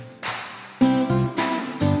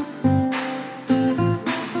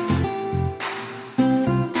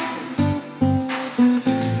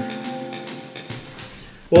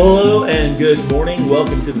Well, hello and good morning.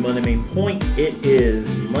 Welcome to the Monday Main Point. It is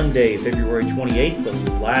Monday, February 28th, the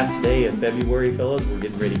last day of February, fellas. We're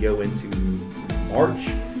getting ready to go into March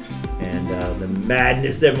and the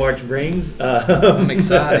madness that March brings. I'm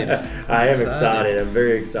excited. I am excited. I'm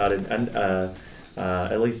very excited. And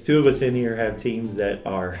at least two of us in here have teams that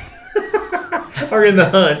are in the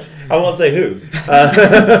hunt. I won't say who.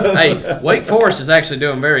 Hey, Wake Forest is actually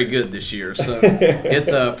doing very good this year, so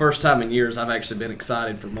it's first time in years I've actually been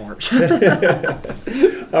excited for March. All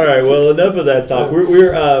right. Well, enough of that talk. We're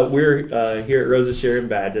here at Rosa Sharon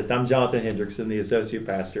Baptist. I'm Jonathan Hendrickson, the associate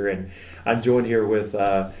pastor, and I'm joined here with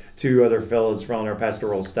two other fellows from our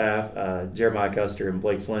pastoral staff, Jeremiah Custer and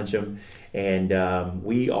Blake Flincham, and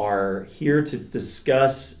we are here to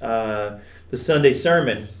discuss the Sunday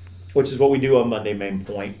sermon, which is what we do on Monday Main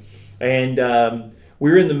Point. And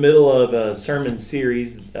we're in the middle of a sermon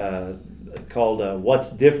series called What's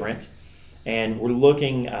Different? And we're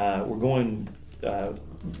going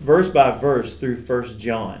verse by verse through 1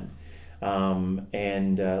 John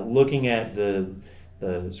and looking at the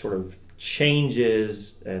sort of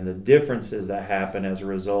changes and the differences that happen as a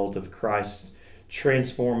result of Christ's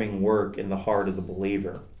transforming work in the heart of the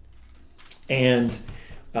believer. And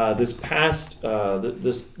this past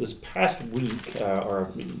week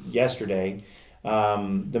or yesterday,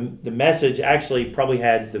 the message actually probably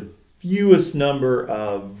had the fewest number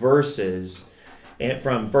of verses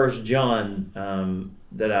from 1 John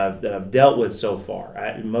that I've dealt with so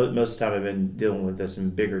far. Most of the time I've been dealing with this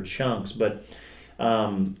in bigger chunks, but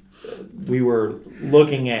we were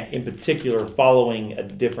looking at, in particular, following a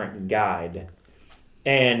different guide.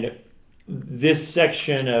 And this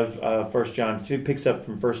section of 1 John 2 picks up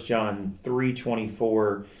from 1 John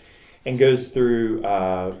 3:24 and goes through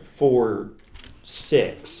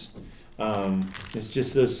 4:6. It's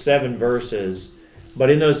just those 7 verses. But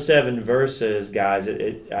in those 7 verses, guys,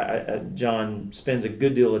 John spends a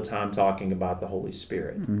good deal of time talking about the Holy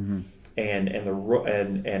Spirit and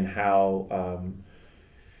how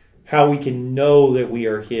we can know that we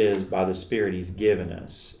are His by the Spirit He's given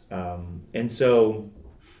us. And so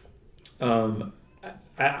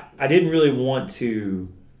I didn't really want to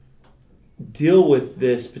deal with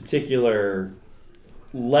this particular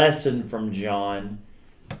lesson from John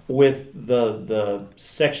with the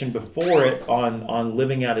section before it on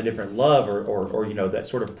living out a different love or that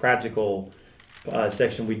sort of practical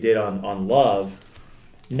section we did on love.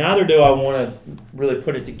 Neither do I want to really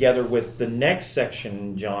put it together with the next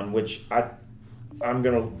section, John, which I'm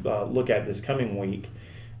going to look at this coming week,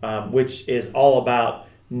 which is all about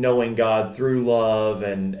knowing God through love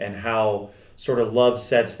and how sort of love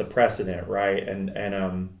sets the precedent, right? And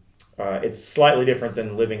it's slightly different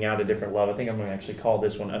than living out a different love. I think I'm going to actually call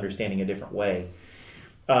this one Understanding a Different Way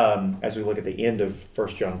as we look at the end of 1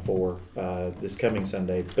 John 4 this coming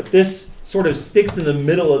Sunday. But this sort of sticks in the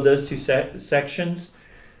middle of those two sections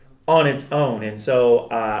on its own. And so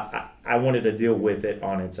I wanted to deal with it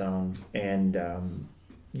on its own. And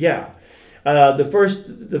the first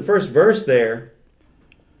verse there,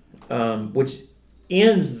 which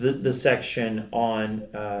ends the section on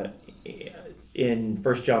in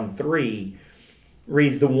 1 John 3,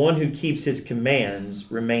 reads, "The one who keeps his commands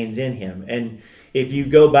remains in him." And if you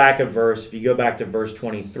go back to verse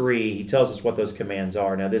 23, he tells us what those commands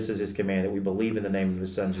are. Now, this is his command, that we believe in the name of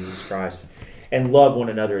his Son, Jesus Christ, and love one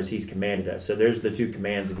another as he's commanded us. So there's the 2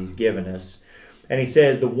 commands that he's given us. And he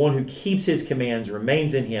says, the one who keeps his commands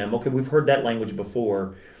remains in him. Okay, we've heard that language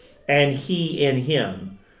before. And he in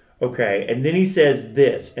him. Okay, and then he says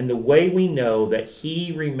this, and the way we know that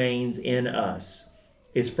he remains in us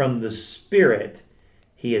is from the Spirit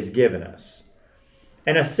he has given us.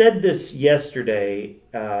 And I said this yesterday,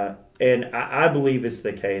 and I believe it's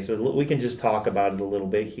the case. We can just talk about it a little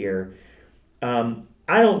bit here. I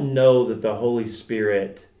don't know that the Holy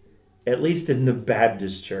Spirit, at least in the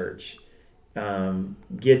Baptist church,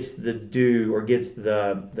 gets the due or gets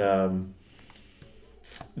the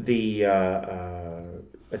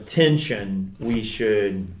attention we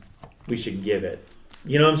should give it.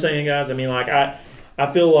 You know what I'm saying, guys? I mean, like I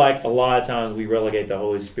feel like a lot of times we relegate the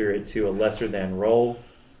Holy Spirit to a lesser than role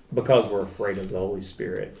because we're afraid of the Holy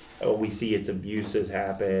Spirit. Or we see its abuses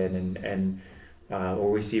happen or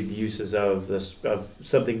we see abuses of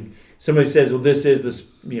something. Somebody says, "Well, this is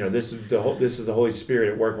the Holy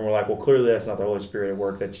Spirit at work," and we're like, "Well, clearly that's not the Holy Spirit at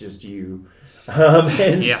work. That's just you." We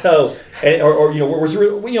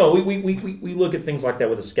look at things like that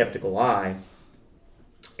with a skeptical eye,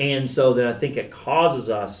 and so then I think it causes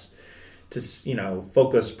us to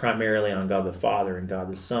focus primarily on God the Father and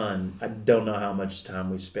God the Son. I don't know how much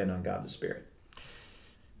time we spend on God the Spirit.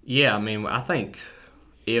 Yeah, I mean, I think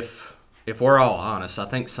if if we're all honest, I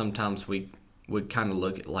think sometimes we would kind of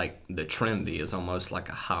look at like the Trinity as almost like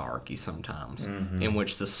a hierarchy sometimes, in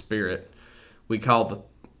which the Spirit we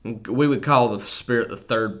would call the Spirit the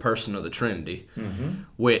third person of the Trinity,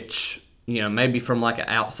 which, you know, maybe from like an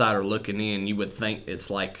outsider looking in, you would think it's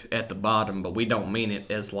like at the bottom, but we don't mean it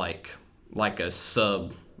as like a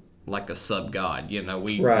sub God. You know,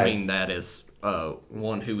 we mean that as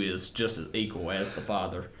one who is just as equal as the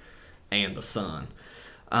Father and the Son.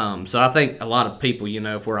 So I think a lot of people, you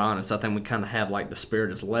know, if we're honest, I think we kind of have like the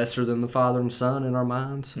Spirit is lesser than the Father and Son in our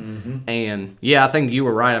minds. And yeah, I think you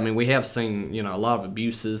were right. I mean, we have seen, you know, a lot of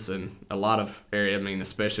abuses and a lot of area. I mean,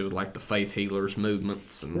 especially with like the faith healers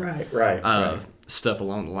movements and stuff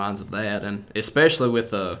along the lines of that, and especially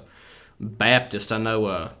with Baptist. I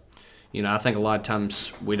know, you know, I think a lot of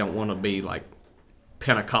times we don't want to be like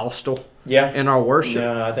Pentecostal in our worship.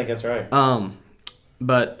 No, I think that's right.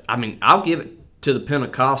 But I mean, I'll give it to the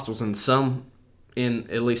Pentecostals in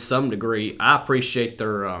at least some degree. I appreciate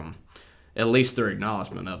their at least their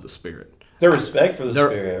acknowledgement of the Spirit. Their respect for the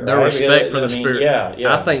Spirit. Their respect for the Spirit.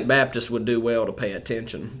 Yeah. I think Baptists would do well to pay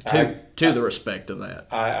attention to the respect of that.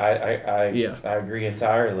 I agree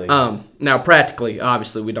entirely. Now, practically,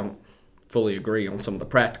 obviously, we don't fully agree on some of the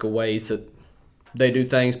practical ways that they do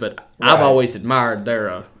things, but I've always admired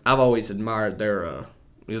their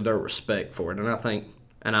respect for it,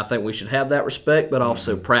 and I think we should have that respect, but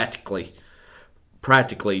also practically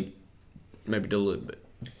maybe do a little bit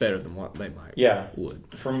better than what they would.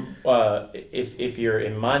 From if you're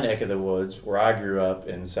in my neck of the woods, where I grew up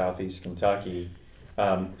in southeast Kentucky,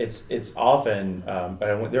 it's often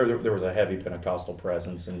there was a heavy Pentecostal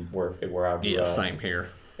presence in where I grew up. Yeah, same here.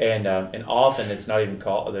 And often it's not even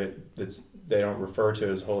called they don't refer to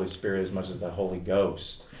it as Holy Spirit as much as the Holy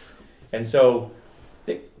Ghost, and so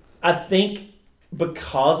I think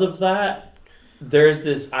because of that, there's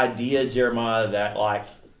this idea, Jeremiah, that like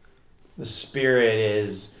the Spirit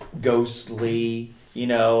is ghostly, you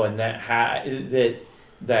know, and that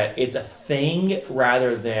it's a thing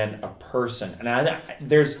rather than a person. And I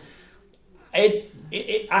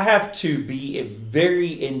have to be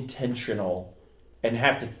very intentional and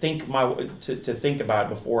have to think to think about it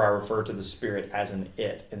before I refer to the Spirit as an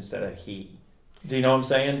it instead of he. Do you know what I'm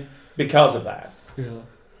saying? Because of that. Yeah.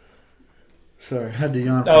 Sorry, I had to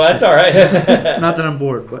yawn. Oh, that's all right. Not that I'm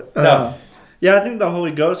bored, but no. Yeah, I think the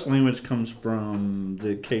Holy Ghost language comes from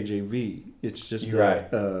the KJV. It's just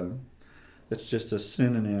it's just a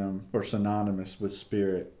synonym or synonymous with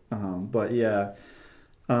Spirit. But yeah,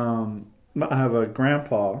 I have a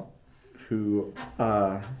grandpa who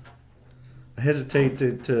I hesitate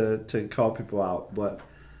to call people out, but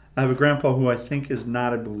I have a grandpa who I think is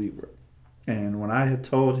not a believer. And when I had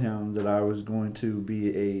told him that I was going to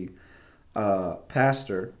be a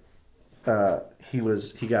pastor,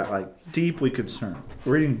 he got like deeply concerned.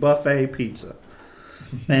 We're eating buffet pizza,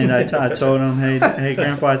 and I told him, hey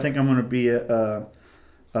Grandpa, I think I'm going to be a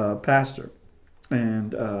pastor,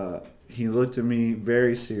 and he looked at me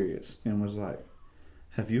very serious and was like,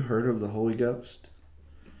 "Have you heard of the Holy Ghost?"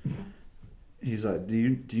 He's like, "Do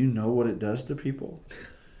you know what it does to people?"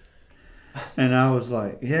 And I was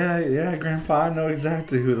like, yeah, Grandpa, I know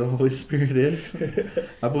exactly who the Holy Spirit is.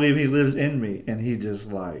 I believe he lives in me. And he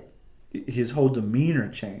just like, his whole demeanor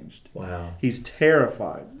changed. Wow. He's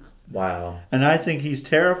terrified. Wow. And I think he's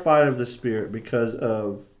terrified of the Spirit because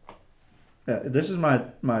of, this is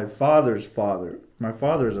my father's father. My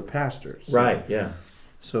father is a pastor. So, right, yeah.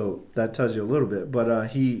 So that tells you a little bit.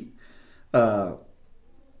 But he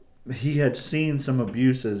had seen some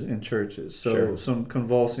abuses in churches, so some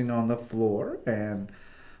convulsing on the floor and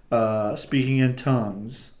speaking in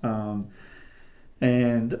tongues,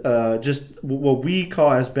 and just what we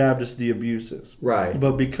call as Baptists the abuses. Right.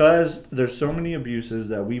 But because there's so many abuses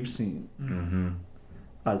that we've seen,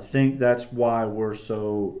 I think that's why we're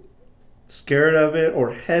so scared of it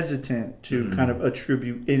or hesitant to kind of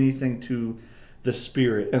attribute anything to the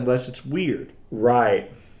Spirit unless it's weird.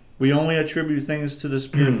 Right. We only attribute things to the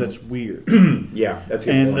Spirit that's weird. Yeah, that's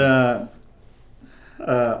a good point.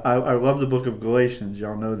 I love the book of Galatians.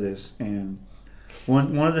 Y'all know this. And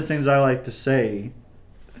one of the things I like to say,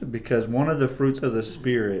 because one of the fruits of the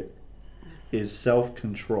Spirit is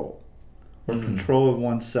self-control or control of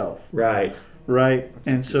oneself. Right. Right?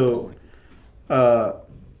 And so,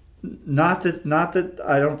 not that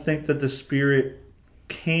I don't think that the Spirit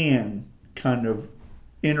can kind of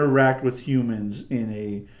interact with humans in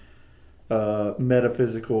a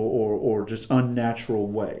metaphysical or just unnatural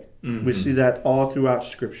way. We see that all throughout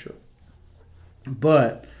Scripture.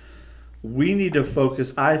 But we need to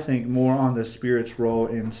focus, I think, more on the Spirit's role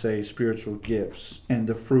in, say, spiritual gifts and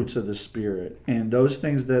the fruits of the Spirit. And those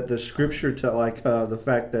things that the Scripture tell, like the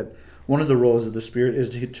fact that one of the roles of the Spirit is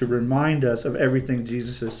to remind us of everything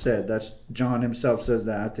Jesus has said. That's John himself says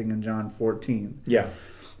that, I think, in John 14. Yeah.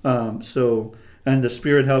 And the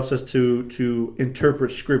Spirit helps us to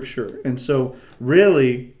interpret Scripture. And so,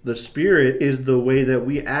 really, the Spirit is the way that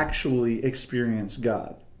we actually experience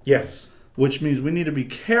God. Yes. Which means we need to be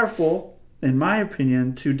careful, in my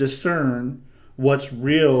opinion, to discern what's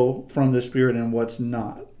real from the Spirit and what's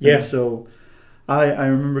not. Yeah. And so I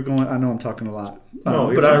remember going, I know I'm talking a lot,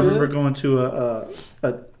 but I remember going to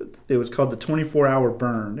it was called the 24-Hour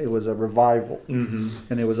Burn. It was a revival,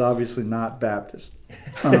 and it was obviously not Baptist.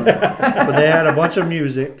 But they had a bunch of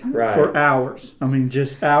music for hours. I mean,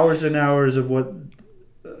 just hours and hours of what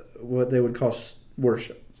they would call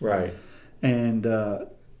worship. Right. And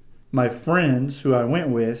my friends who I went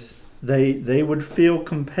with, they would feel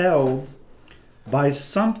compelled by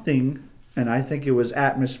something, and I think it was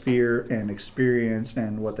atmosphere and experience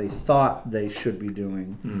and what they thought they should be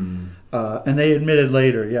doing. And they admitted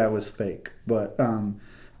later, yeah, it was fake. But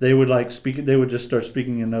they would they would just start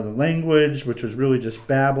speaking another language, which was really just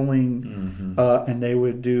babbling. And they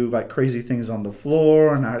would do like crazy things on the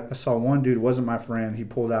floor. And I saw one dude, wasn't my friend, he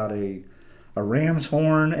pulled out a ram's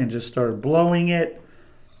horn and just started blowing it.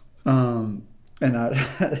 And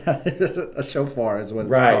a shofar is what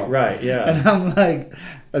it's called. Right, yeah. And I'm like,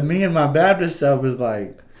 me and my Baptist self is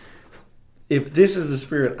like, if this is the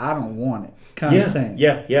Spirit, I don't want it, kind of thing.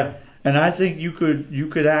 Yeah. And I think you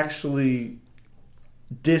could actually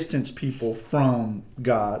distance people from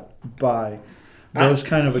God by those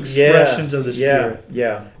kind of expressions of the Spirit.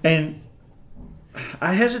 Yeah. And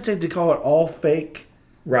I hesitate to call it all fake.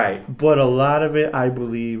 Right. But a lot of it, I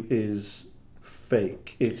believe, is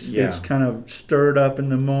fake. It's kind of stirred up in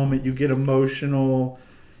the moment. You get emotional.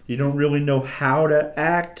 You don't really know how to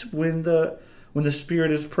act when the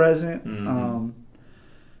Spirit is present.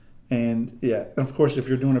 And yeah, of course, if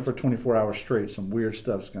you're doing it for 24 hours straight, some weird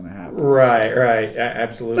stuff's going to happen. Right.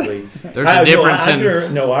 Absolutely. There's a difference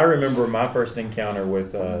I remember my first encounter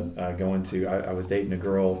with going to. I was dating a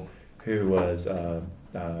girl who was.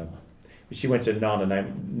 She went to a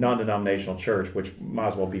non-denominational church, which might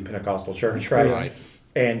as well be Pentecostal church, right?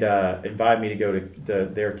 And invited me to go to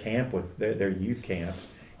their camp with their youth camp.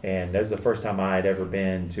 And that was the first time I had ever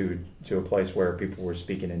been to a place where people were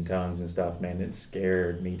speaking in tongues and stuff. Man, it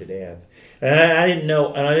scared me to death. And I didn't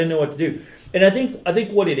know what to do. And I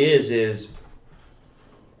think what it is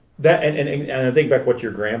that, and I think back what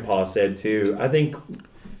your grandpa said too. I think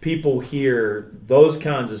people hear those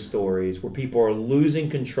kinds of stories where people are losing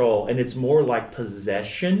control, and it's more like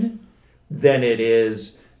possession than it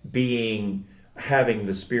is having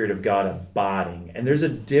the Spirit of God abiding. And there's a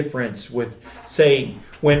difference with saying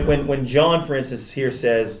when John, for instance, here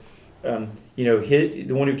says, the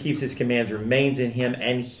one who keeps his commands remains in him,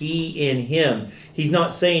 and he in him. He's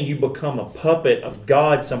not saying you become a puppet of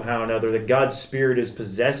God somehow or another, that God's Spirit is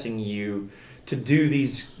possessing you to do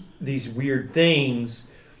these weird things.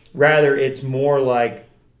 Rather, it's more like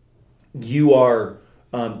you are,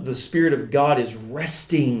 the Spirit of God is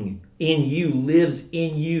resting in you, lives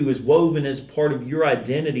in you, is woven as part of your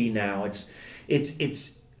identity now. It's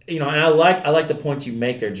and I like the point you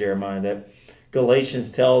make there, Jeremiah, that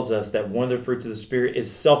Galatians tells us that one of the fruits of the Spirit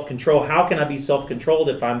is self-control. How can I be self-controlled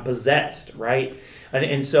if I'm possessed, right?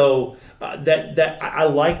 And so that I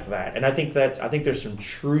like that, and I think there's some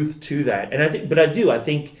truth to that, and I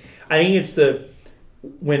think it's the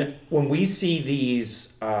when we see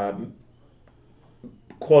these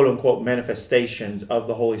quote unquote manifestations of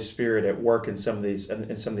the Holy Spirit at work in some of these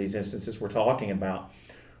instances we're talking about,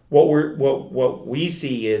 what we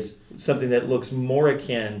see is something that looks more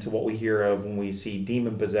akin to what we hear of when we see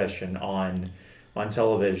demon possession on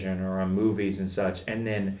television or on movies and such, and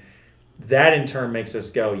then that in turn makes us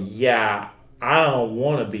go, yeah, I don't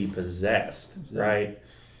want to be possessed, right?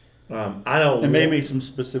 I don't. And maybe some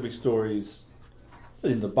specific stories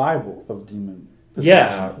in the Bible of demon possession.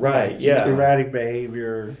 Yeah, right, yeah. Erratic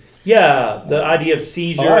behavior. Yeah, the idea of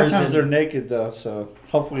seizures. A lot of times they're naked though, so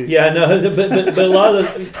hopefully. Yeah, no, but a lot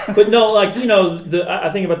of those, but no, like I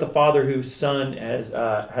think about the father whose son has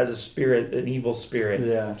a spirit, an evil spirit.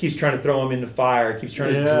 Yeah. Keeps trying to throw him into fire. Keeps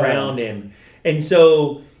trying to drown him, and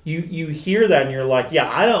so you hear that and you're like, yeah,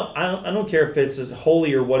 I don't care if it's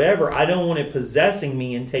holy or whatever. I don't want it possessing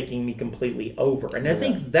me and taking me completely over. And I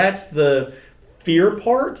think that's the fear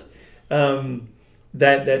part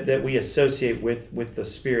that we associate with the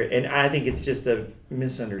Spirit, and I think it's just a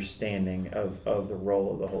misunderstanding of the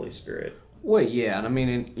role of the Holy Spirit. Well, yeah, and I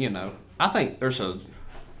mean, I think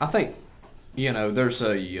there's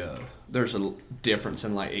a difference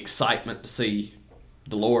in like excitement to see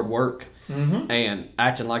the Lord work and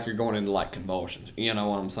acting like you're going into like convulsions. You know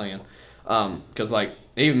what I'm saying? Because like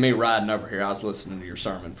even me riding over here, I was listening to your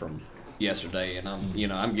sermon from yesterday, and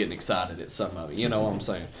I'm getting excited at some of it. You know what I'm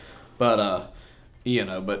saying? But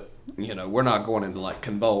we're not going into like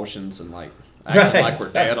convulsions and like acting like we're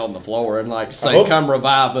dead on the floor and like say, "Come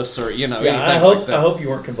revive us," or anything like that. I hope you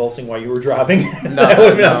weren't convulsing while you were driving. No,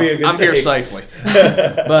 I'm here safely.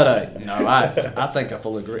 But no, I think I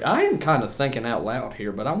fully agree. I am kind of thinking out loud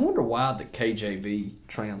here, but I wonder why the KJV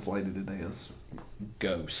translated it as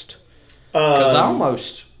ghost. Because I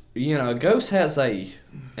almost, ghost has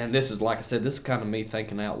and this is like I said, this is kind of me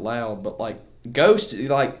thinking out loud, but like ghost,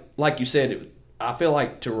 like you said, I feel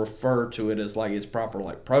like to refer to it as like its proper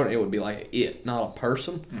like pronoun, it would be like it, not a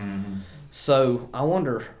person. Mm-hmm. So I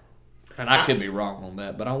wonder, and I could be wrong on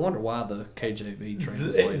that, but I wonder why the KJV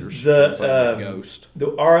translators translated ghost.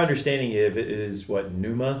 Our understanding of it is what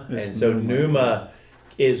pneuma, and so pneuma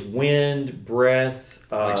is wind, breath.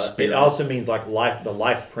 It also means like life, the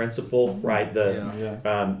life principle, right?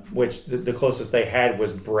 Which the closest they had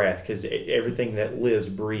was breath, because everything that lives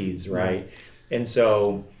breathes, right? Yeah. And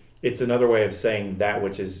so it's another way of saying that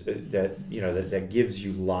which is that gives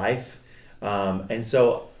you life. And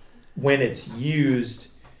so when it's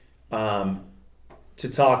used to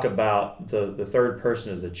talk about the third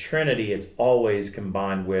person of the Trinity, it's always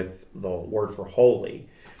combined with the word for holy.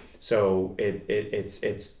 So it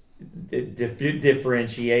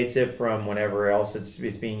differentiates it from whenever else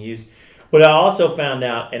it's being used. But I also found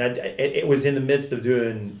out, and it was in the midst of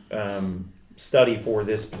doing study for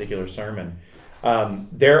this particular sermon.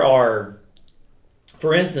 There are,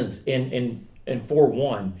 for instance, in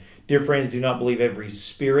 4:1, dear friends, do not believe every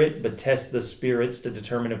spirit, but test the spirits to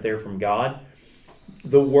determine if they're from God.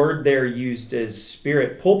 The word there used as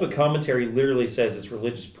spirit, pulpit commentary literally says it's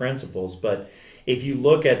religious principles, but if you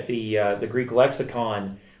look at the Greek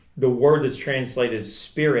lexicon, the word that's translated as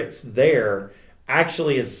spirits there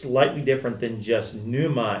actually is slightly different than just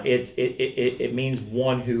pneuma. It means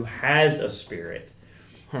one who has a spirit.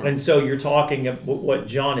 And so you're talking, what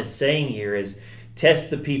John is saying here is test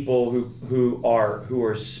the people who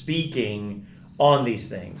are speaking on these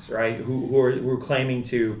things, right? Who are claiming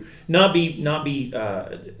to not be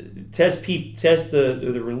test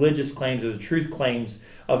the religious claims or the truth claims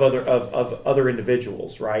of other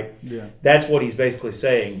individuals, right? Yeah. That's what he's basically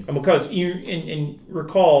saying. And because you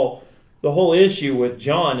recall the whole issue with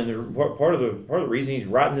John, and part of the reason he's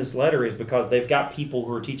writing this letter is because they've got people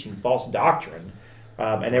who are teaching false doctrine.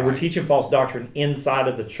 And they were teaching false doctrine inside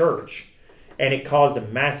of the church. And it caused a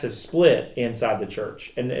massive split inside the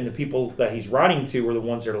church. And the people that he's writing to were the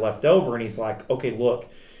ones that are left over. And he's like, okay, look,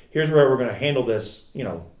 here's where we're going to handle this,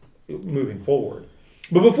 moving forward.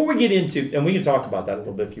 But before we get into, and we can talk about that a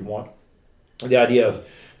little bit if you want, the idea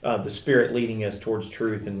of the Spirit leading us towards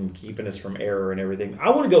truth and keeping us from error and everything. I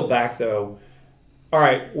want to go back, though. All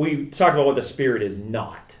right, we talked about what the Spirit is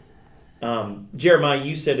not. Jeremiah,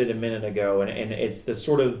 you said it a minute ago, and it's the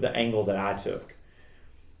sort of the angle that I took.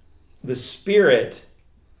 The Spirit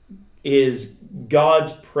is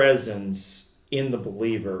God's presence in the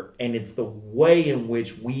believer, and it's the way in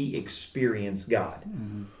which we experience God.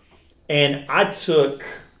 Mm-hmm. And I took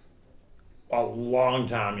a long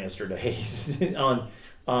time yesterday on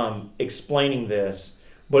explaining this,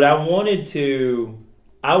 but I wanted to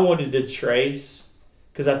trace,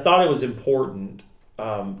 because I thought it was important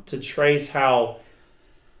to trace how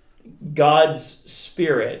God's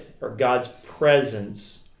Spirit or God's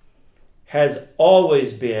presence has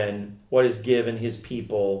always been what has given His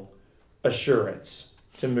people assurance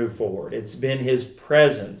to move forward. It's been His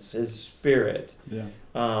presence, His Spirit. Yeah.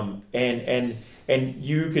 And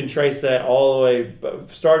you can trace that all the way,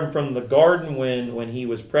 starting from the garden when He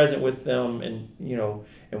was present with them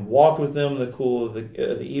and walked with them in the cool of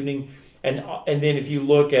the evening, and then if you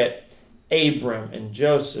look at Abram and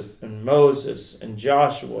Joseph and Moses and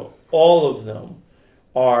Joshua, all of them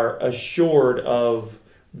are assured of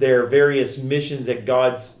their various missions that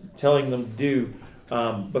God's telling them to do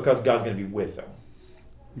because God's going to be with them.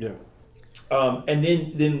 Yeah. And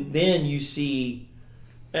then you see,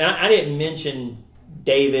 and I didn't mention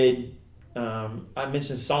David. I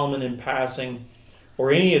mentioned Solomon in passing,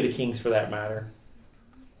 or any of the kings for that matter.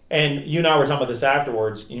 And you and I were talking about this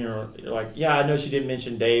afterwards. You're like, yeah, I know she didn't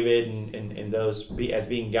mention David and those as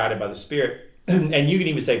being guided by the Spirit. And you can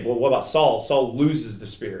even say, well, what about Saul? Saul loses the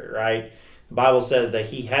Spirit, right? The Bible says that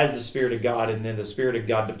he has the Spirit of God, and then the Spirit of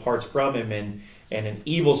God departs from him, and an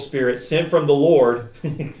evil spirit sent from the Lord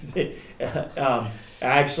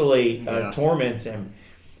actually torments him.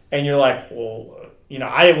 And you're like, well,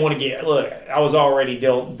 I didn't want to get I was already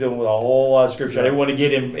dealing with a whole lot of scripture. I didn't want to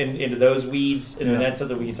get into those weeds, and that's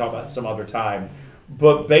something we can talk about some other time.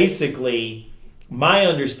 But basically, my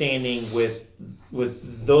understanding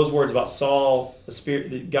with those words about Saul, the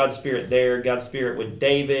Spirit, God's Spirit there, God's Spirit with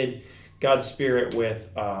David, God's Spirit with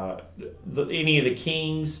any of the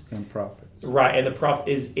kings and prophets, right? And the prophet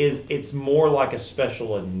is it's more like a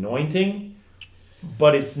special anointing,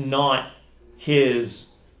 but it's not His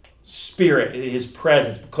Spirit, His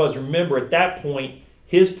presence, because remember at that point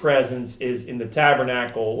His presence is in the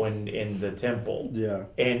tabernacle and in the temple,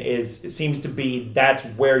 and it seems to be that's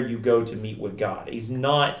where you go to meet with God. He's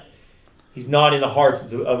not in the hearts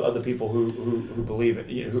of the people who believe it,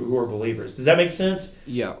 who are believers. Does that make sense?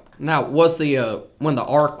 Yeah. Now, was the when the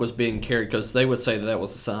ark was being carried, because they would say that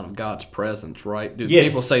was a sign of God's presence, right? Do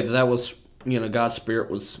people say that was God's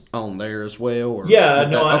Spirit was on there as well? Or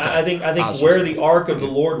I think where the ark of the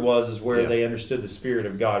Lord was is where they understood the Spirit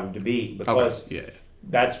of God to be, because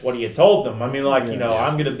that's what He had told them. I mean,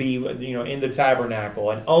 I'm going to be in the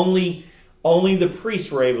tabernacle, and only the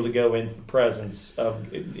priests were able to go into the presence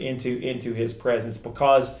into His presence,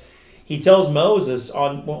 because He tells Moses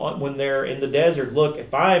when they're in the desert, look,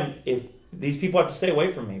 if these people have to stay away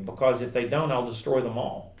from me, because if they don't, I'll destroy them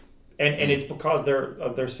all, and it's because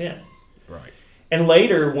of their sin. Right. And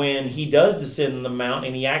later, when He does descend on the mountain,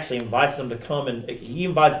 and He actually invites them to come, and He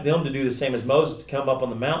invites them to do the same as Moses, to come up on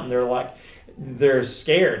the mountain, they're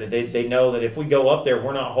scared. They know that if we go up there,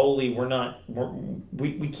 we're not holy.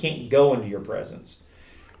 We can't go into Your presence.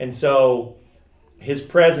 And so His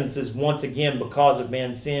presence is, once again, because of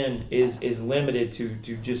man's sin, is limited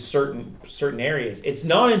to just certain areas. It's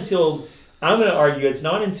not until, I'm going to argue, it's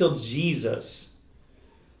not until Jesus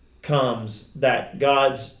comes that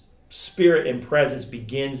God's Spirit and presence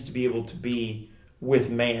begins to be able to be with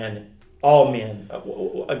man, all men,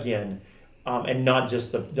 again. And not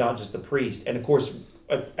just the priest. And of course,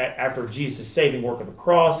 after Jesus' saving work of the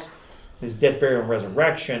cross, His death, burial, and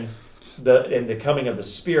resurrection, and the coming of the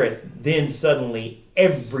Spirit, then suddenly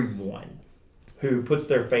everyone who puts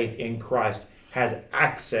their faith in Christ has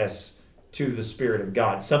access to the Spirit of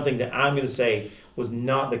God. Something that I'm going to say was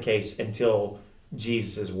not the case until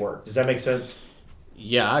Jesus' work. Does that make sense?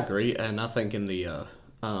 Yeah, I agree. And I think in the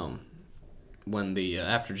when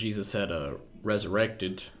after Jesus had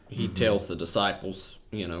resurrected, He tells the disciples,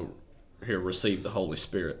 here, receive the Holy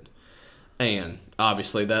Spirit. And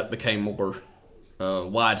obviously that became more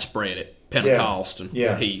widespread at Pentecost.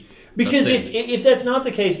 Because if that's not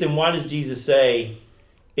the case, then why does Jesus say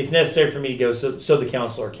it's necessary for me to go so the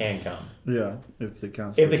counselor can come? Yeah, if the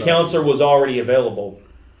counselor was already available.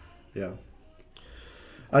 Yeah.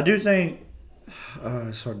 I do think,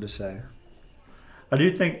 it's hard to say. I do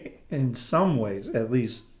think in some ways, at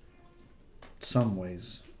least some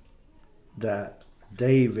ways, that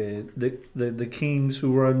David, the kings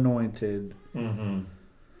who were anointed,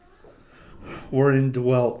 were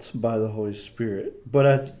indwelt by the Holy Spirit.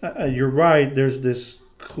 But you're right, there's this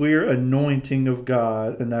clear anointing of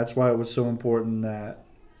God, and that's why it was so important that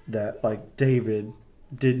like David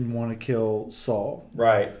didn't want to kill Saul.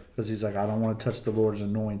 Right. Because he's like, I don't want to touch the Lord's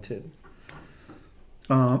anointed.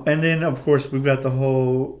 And then, of course, we've got the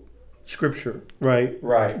whole Scripture, right?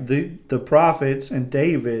 Right. The prophets and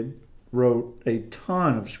David wrote a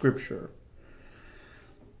ton of Scripture.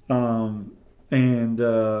 So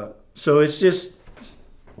it's just,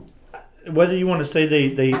 whether you want to say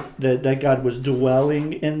that God was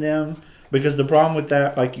dwelling in them, because the problem with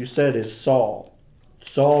that, like you said, is Saul.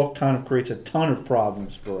 Saul kind of creates a ton of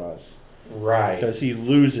problems for us. Right. Because he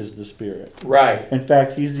loses the Spirit. Right. In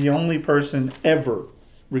fact, he's the only person ever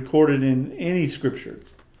recorded in any Scripture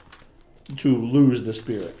to lose the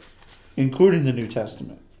Spirit, including the New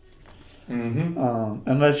Testament.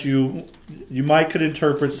 Unless you could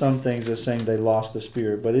interpret some things as saying they lost the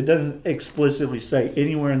Spirit, but it doesn't explicitly say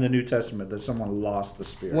anywhere in the New Testament that someone lost the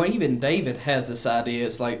Spirit. Well, even David has this idea.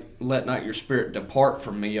 It's like, let not your spirit depart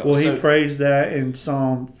from me. Well, he prays that in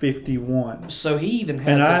Psalm 51. So he even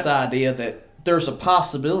has this idea that there's a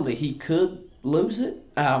possibility he could lose it.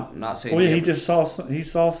 I'm not saying. Well, he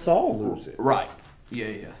saw Saul lose it. Right.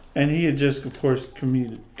 Yeah. And he had just, of course,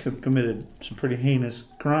 committed some pretty heinous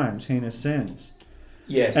crimes, heinous sins.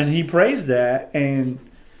 Yes. And he praised that, and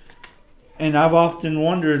I've often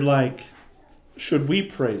wondered, like, should we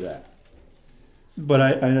pray that? But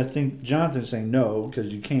I think Jonathan's saying no,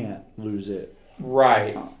 because you can't lose it.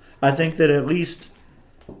 Right. I think that at least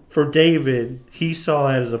for David, he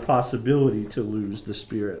saw it as a possibility to lose the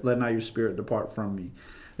Spirit. Let not your spirit depart from me.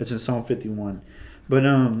 It's in Psalm 51. But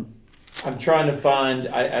I'm trying to find.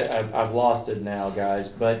 I've lost it now, guys.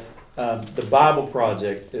 But the Bible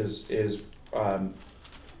Project is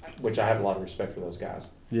which I have a lot of respect for those guys.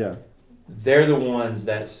 Yeah. They're the ones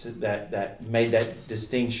that made that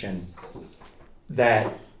distinction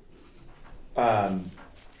that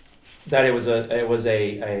that it was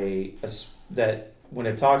a that when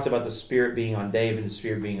it talks about the Spirit being on David, the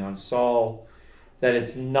Spirit being on Saul, that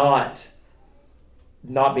it's not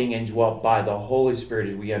being indwelt by the Holy Spirit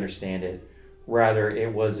as we understand it. Rather,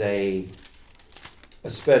 it was a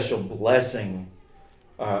special blessing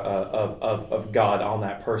of God on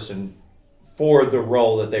that person for the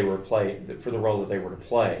role that they were to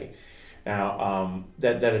play. Now,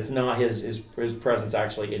 that it's not his presence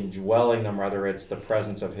actually indwelling them, rather it's the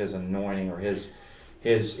presence of his anointing or his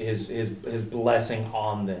blessing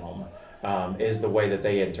on them, is the way that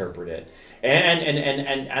they interpret it.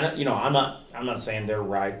 And you know, I'm not saying they're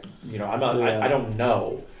right. You know, I don't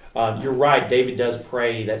know. You're right. David does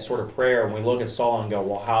pray that sort of prayer, and we look at Saul and go,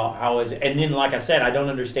 well, how is it? And then, like I said, I don't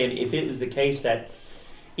understand if it was the case that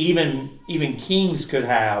even kings could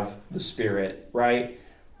have the Spirit, right?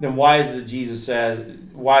 Then why is it that Jesus says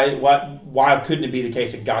why couldn't it be the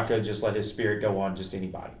case that God could just let His Spirit go on just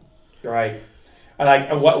anybody, right?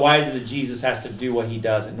 Why is it that Jesus has to do what He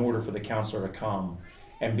does in order for the Counselor to come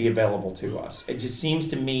and be available to us? It just seems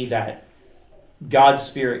to me that God's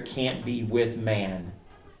Spirit can't be with man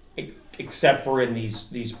except for in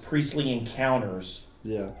these priestly encounters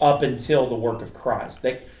up until the work of Christ.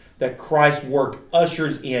 That Christ's work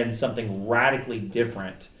ushers in something radically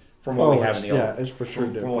different from what we have in the Old. Yeah, it's for sure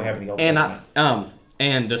from what we have in the Old Testament.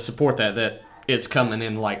 And to support that it's coming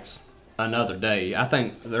in like another day. I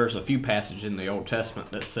think there's a few passages in the Old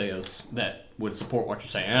Testament that says that would support what you're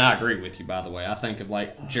saying. And I agree with you, by the way. I think of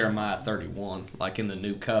like Jeremiah 31, like in the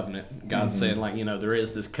New Covenant. God's saying, like, you know, there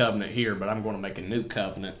is this covenant here, but I'm going to make a new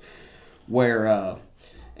covenant where,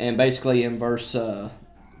 and basically in verse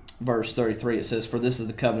 33 it says, "For this is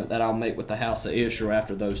the covenant that I'll make with the house of Israel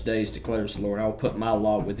after those days, declares the Lord. I will put my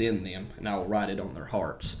law within them, and I will write it on their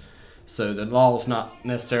hearts." So the law is not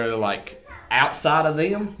necessarily like outside of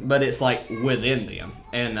them, but it's like within them.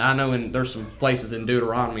 And I know there's some places in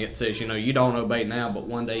Deuteronomy it says, you know, you don't obey now, but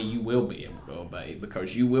one day you will be able to obey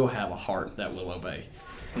because you will have a heart that will obey.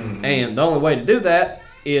 Mm-hmm. And the only way to do that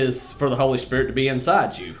is for the Holy Spirit to be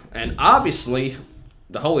inside you. And obviously,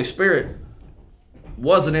 the Holy Spirit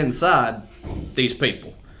wasn't inside these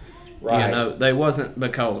people. Right. You know, they wasn't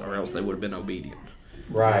or else they would have been obedient.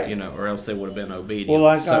 Right. You know, or else they would have been obedient. Well,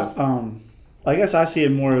 like, I guess I see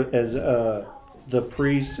it more as the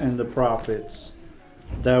priests and the prophets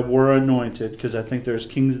that were anointed, because I think there's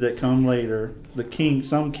kings that come later.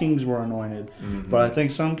 Some kings were anointed, but I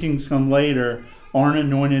think some kings come later aren't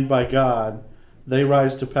anointed by God. They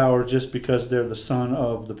rise to power just because they're the son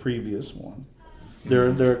of the previous one.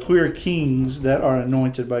 There are clear kings that are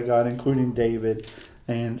anointed by God, including David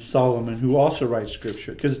and Solomon, who also write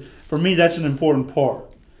scripture. Because for me, that's an important part.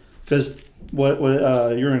 Because what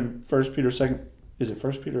you're in 1 Peter 2. Is it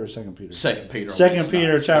 1 Peter or 2 Peter? 2 Peter. 2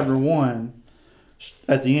 Peter chapter 1,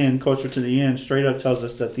 at the end, closer to the end, straight up tells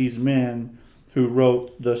us that these men who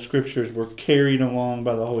wrote the scriptures were carried along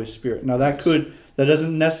by the Holy Spirit. Now that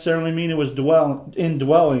doesn't necessarily mean it was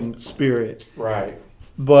indwelling spirit. Right.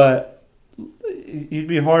 But you'd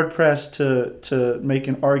be hard pressed to make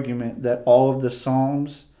an argument that all of the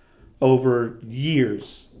Psalms over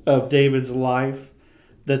years of David's life,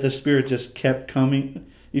 that the Spirit just kept coming.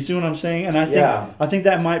 You see what I'm saying? And I think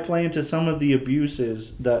that might play into some of the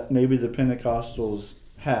abuses that maybe the Pentecostals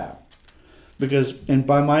have. Because, and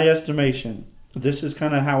by my estimation, this is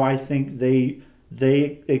kind of how I think they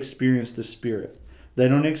experience the Spirit. They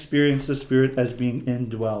don't experience the Spirit as being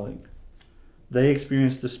indwelling. They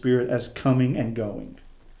experience the Spirit as coming and going.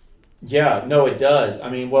 Yeah, no, it does. I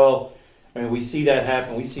mean, we see that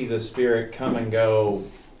happen. We see the Spirit come and go,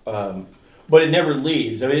 but it never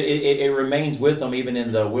leaves. I mean, it remains with them even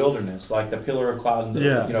in the wilderness, like the pillar of cloud and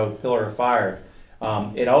the pillar of fire.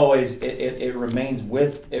 It always it remains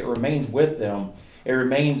with them. It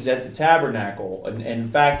remains at the tabernacle, and in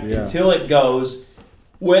fact, until it goes.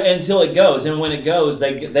 And when it goes,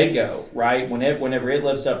 they go, right. Whenever it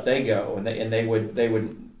lifts up, they go, and they would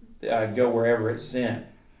go wherever it's sent.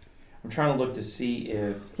 I'm trying to look to see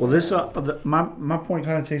if. Well, this my point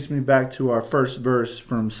kind of takes me back to our first verse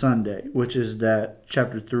from Sunday, which is that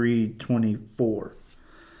chapter 3:24.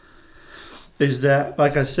 Is that,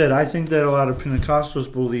 like I said, I think that a lot of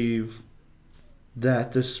Pentecostals believe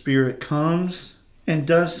that the Spirit comes and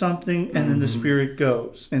does something, and then the Spirit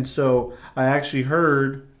goes. And so I actually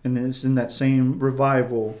heard, and it's in that same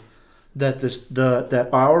revival, that that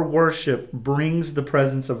our worship brings the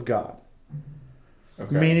presence of God.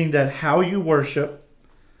 Okay. Meaning that how you worship,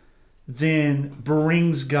 then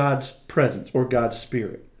brings God's presence or God's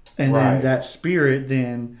Spirit. And Right. then that Spirit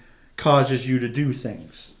then causes you to do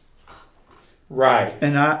things. Right.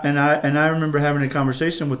 And I remember having a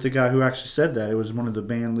conversation with the guy who actually said that. It was one of the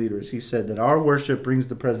band leaders. He said that our worship brings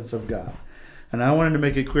the presence of God. And I wanted to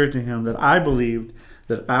make it clear to him that I believed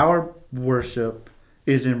that our worship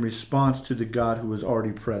is in response to the God who is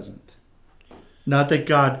already present. Not that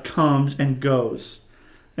God comes and goes.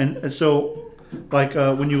 And so, like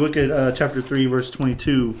when you look at chapter 3, verse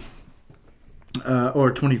 22,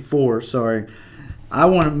 or 24, sorry, I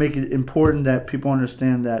want to make it important that people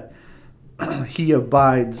understand that He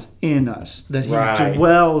abides in us, that He Right.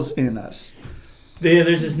 dwells in us.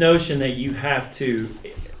 There's this notion that you have to,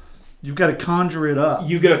 You've got to conjure it up.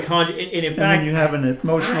 you get a conjure, and in and fact, then you have an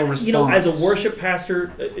emotional response. you know, as a worship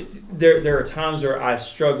pastor, there are times where I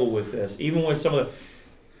struggle with this, even with some of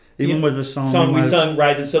the Even with the song we might have- sung,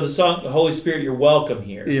 right? So the song, the Holy Spirit, you're welcome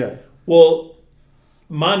here. Yeah. Well,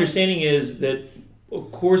 my understanding is that,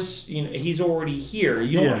 of course, you know, He's already here.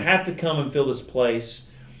 You don't Yeah. have to come and fill this place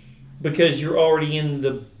because you're already in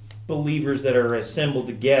the believers that are assembled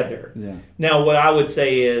together. Yeah. Now, what I would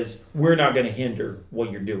say is we're not going to hinder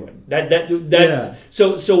what you're doing. That Yeah.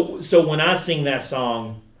 So when I sing that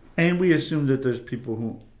song, And we assume that there's people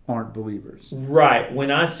who aren't believers. right?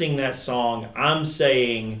 When I sing that song, I'm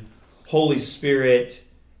saying, Holy Spirit,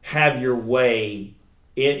 have your way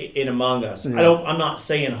in among us. Yeah. I'm not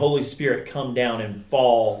saying Holy Spirit, come down and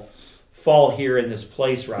fall here in this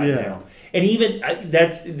place right Yeah. now. And even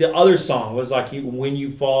that's the other song was like, when you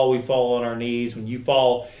fall, we fall on our knees. When you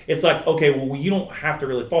fall, it's like, okay, well, you don't have to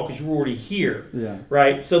really fall because you're already here, Yeah.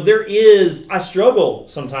 right? So I struggle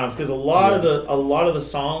sometimes because a lot of the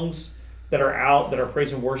songs that are out, that are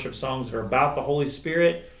praise and worship songs that are about the Holy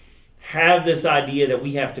Spirit, have this idea that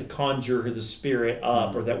we have to conjure the Spirit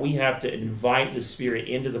up, or that we have to invite the Spirit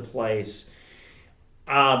into the place,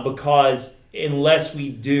 because unless we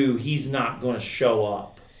do, He's not going to show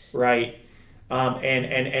up, right?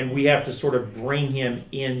 And we have to sort of bring Him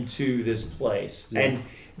into this place. Yeah. And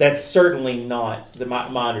that's certainly not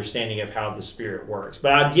my understanding of how the Spirit works.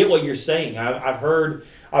 But I get what you're saying. I've heard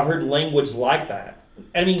language like that.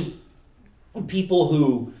 I mean, people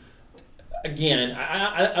who, again,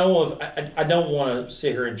 I don't want to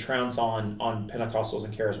sit here and trounce on Pentecostals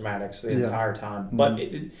and charismatics the entire time, but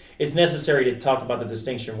it's necessary to talk about the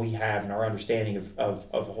distinction we have in our understanding of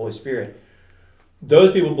the Holy Spirit.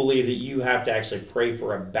 Those people believe that you have to actually pray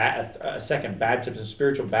for a second baptism,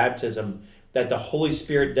 spiritual baptism, that the Holy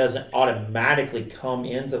Spirit doesn't automatically come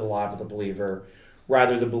into the life of the believer.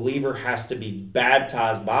 Rather, the believer has to be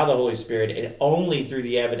baptized by the Holy Spirit, and only through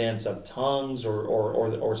the evidence of tongues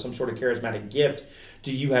or some sort of charismatic gift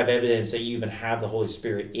do you have evidence that you even have the Holy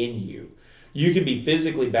Spirit in you. You can be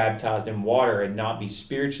physically baptized in water and not be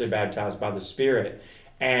spiritually baptized by the Spirit,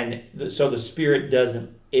 and so the Spirit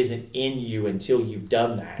isn't in you until you've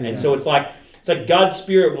done that. Yeah. And so it's like God's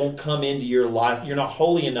Spirit won't come into your life. You're not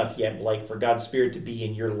holy enough yet, Blake, for God's Spirit to be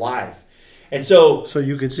in your life. And so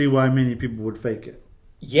you can see why many people would fake it.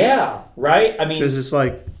 Yeah, right? I mean, Because it's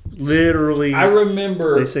like literally, I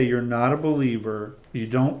remember they say you're not a believer. You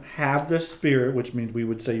don't have the Spirit, which means we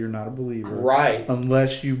would say you're not a believer. Right.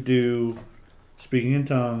 Unless you do speaking in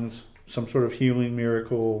tongues, some sort of healing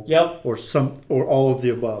miracle. Yep. Or all of the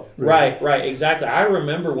above. Really. Right, exactly. I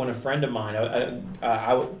remember when a friend of mine,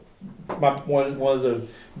 one of the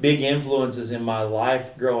big influences in my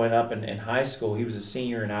life growing up in high school, he was a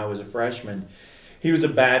senior and I was a freshman. He was a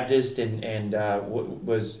Baptist and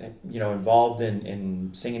was involved in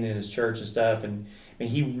singing in his church and stuff. And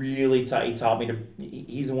he really he taught me to.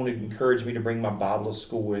 He's the one who encouraged me to bring my Bible to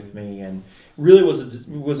school with me, and really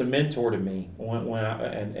was a mentor to me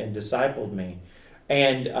and discipled me.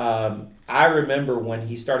 And I remember when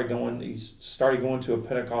he started going to a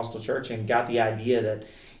Pentecostal church and got the idea that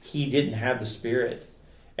he didn't have the Spirit,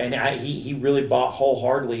 and he really bought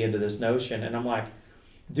wholeheartedly into this notion. And I'm like,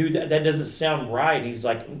 dude, that doesn't sound right. And he's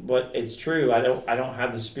like, but it's true. I don't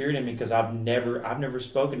have the Spirit in me because I've never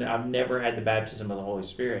spoken. I've never had the baptism of the Holy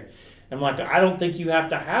Spirit. And I'm like, I don't think you have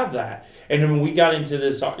to have that. And then we got into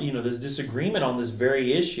this, this disagreement on this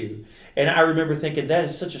very issue. And I remember thinking that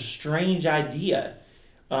is such a strange idea.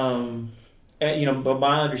 But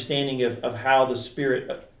my understanding of how the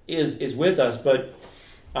Spirit is with us. But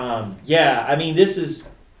I mean, this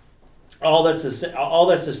is all that's to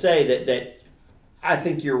say that I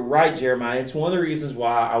think you're right, Jeremiah. It's one of the reasons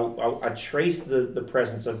why I trace the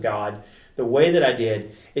presence of God the way that I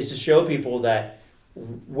did, is to show people that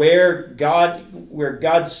where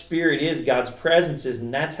God's Spirit is, God's presence is,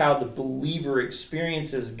 and that's how the believer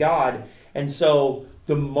experiences God. And so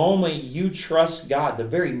the moment you trust God, the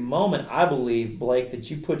very moment, I believe, Blake, that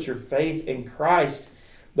you put your faith in Christ,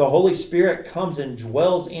 the Holy Spirit comes and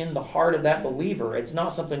dwells in the heart of that believer. It's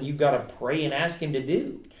not something you've got to pray and ask Him to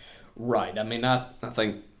do. Right. I mean, I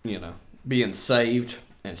think, being saved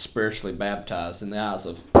and spiritually baptized in the eyes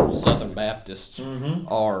of Southern Baptists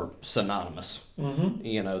are synonymous.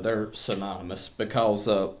 They're synonymous because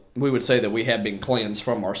we would say that we have been cleansed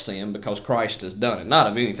from our sin because Christ has done it. Not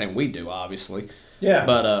of anything we do, obviously. Yeah.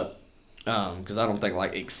 But because I don't think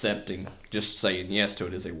like accepting, just saying yes to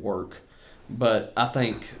it is a work. But I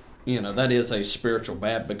think, that is a spiritual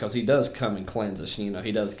bath because He does come and cleanse us.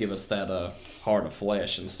 He does give us that heart of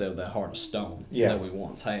flesh instead of that heart of stone that we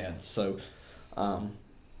once had. So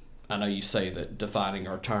I know you say that defining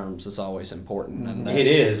our terms is always important. And it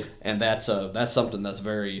is. And that's something that's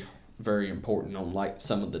very, very important on like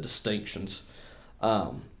some of the distinctions.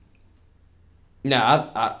 Now,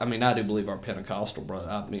 I do believe our Pentecostal brother.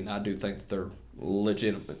 I do think that they're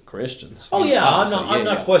legitimate Christians. Oh yeah, I'm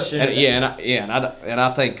not questioning. And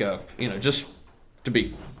I think just to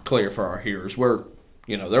be clear for our hearers,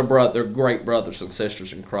 they're great brothers and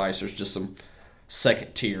sisters in Christ. There's just some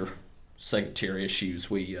second tier issues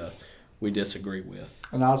we disagree with.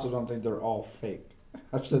 And I also don't think they're all fake.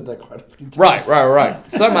 I've said that quite a few times.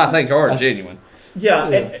 Right. Some I think are genuine.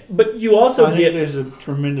 Yeah. But you also I think there's a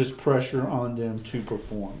tremendous pressure on them to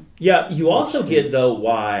perform. Yeah, you also get, though,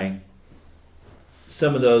 why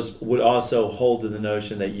some of those would also hold to the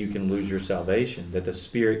notion that you can lose your salvation, that the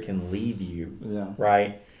Spirit can leave you,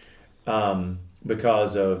 right?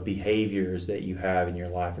 Because of behaviors that you have in your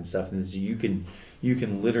life and stuff. And so you can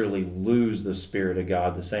literally lose the Spirit of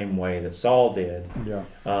God the same way that Saul did. Yeah.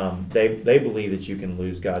 They believe that you can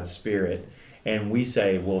lose God's Spirit. And we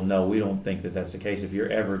say, well, no, we don't think that that's the case. If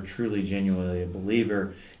you're ever truly, genuinely a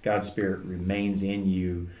believer, God's Spirit remains in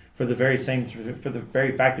you for the very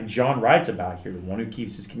fact that John writes about here. The one who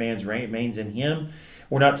keeps His commands remains in Him.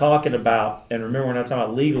 We're not talking about, and remember, we're not talking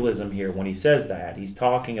about legalism here when he says that. He's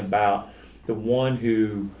talking about the one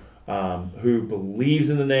who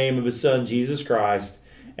believes in the name of His Son, Jesus Christ,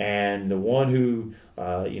 and the one who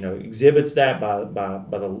exhibits that by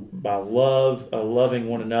loving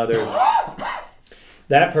one another.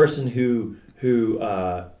 That person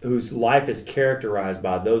whose life is characterized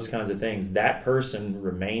by those kinds of things, that person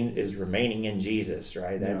is remaining in Jesus,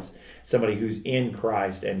 right? That's somebody who's in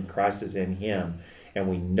Christ and Christ is in him. And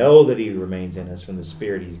we know that He remains in us from the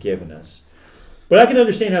Spirit He's given us. But I can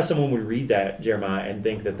understand how someone would read that, Jeremiah, and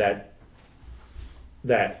think that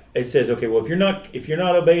it says, okay, well, if you're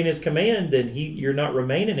not obeying His command, then you're not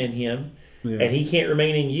remaining in Him, and He can't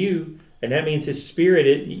remain in you, and that means His Spirit.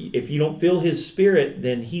 If you don't feel His Spirit,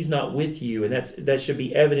 then He's not with you, and that should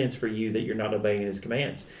be evidence for you that you're not obeying His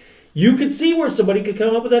commands. You could see where somebody could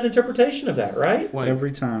come up with that interpretation of that, right? Well,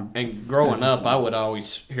 every time. And growing up, I would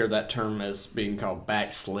always hear that term as being called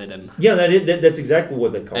backslidden. Yeah, that's exactly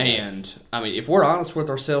what they call it. And, if we're honest with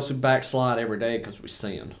ourselves, we backslide every day because we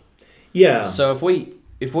sin. Yeah. So if we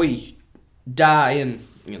die in,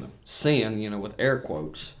 sin, with air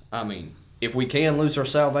quotes, if we can lose our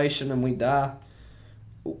salvation and we die,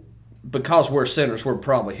 because we're sinners, we're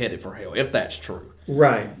probably headed for hell, if that's true.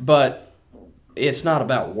 Right. But it's not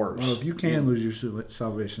about works. Well, if you can lose your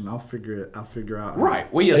salvation, I'll figure out. Right.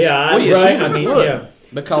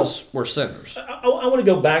 Because we're sinners. I want to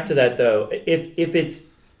go back to that though.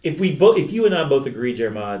 If you and I both agree,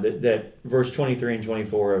 Jeremiah, that verse 23 and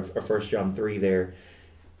 24 of 1 John 3 there,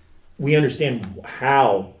 we understand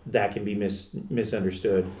how that can be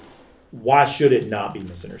misunderstood. Why should it not be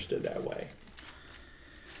misunderstood that way?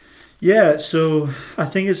 Yeah, so I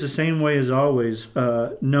think it's the same way as always,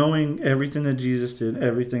 knowing everything that Jesus did,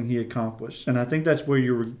 everything He accomplished, and I think that's where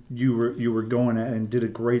you were going at and did a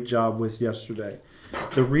great job with yesterday.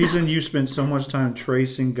 The reason you spent so much time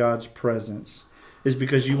tracing God's presence is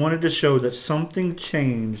because you wanted to show that something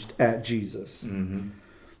changed at Jesus,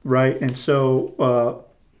 right? And so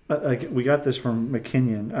we got this from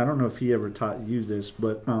McKinnon. I don't know if he ever taught you this,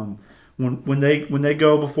 but when they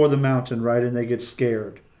go before the mountain, right, and they get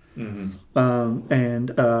scared. There's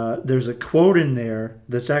a quote in there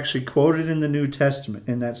that's actually quoted in the New Testament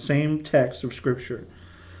in that same text of Scripture,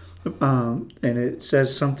 and it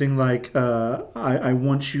says something like, "I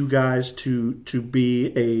want you guys to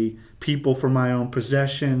be a people for my own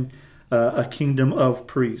possession, a kingdom of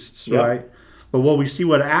priests." Yep. Right? But what we see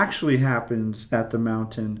what actually happens at the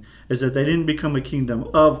mountain is that they didn't become a kingdom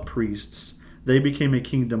of priests; they became a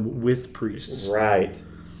kingdom with priests. Right.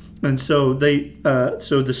 And so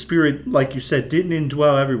so the Spirit, like you said, didn't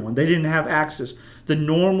indwell everyone. They didn't have access. The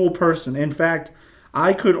normal person. In fact,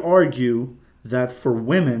 I could argue that for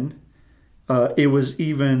women, it was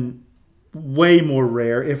even way more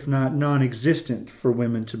rare, if not non-existent, for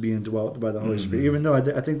women to be indwelt by the Holy Spirit. Even though I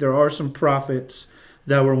think there are some prophets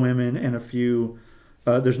that were women and a few.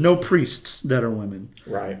 There's no priests that are women,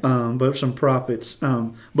 right? But some prophets.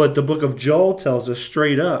 But the book of Joel tells us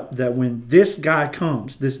straight up that when this guy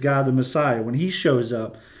comes, this guy, the Messiah, when he shows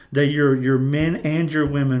up, that your men and your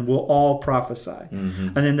women will all prophesy.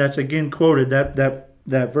 And then that's again quoted.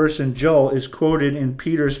 That verse in Joel is quoted in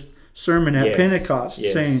Peter's sermon at Pentecost,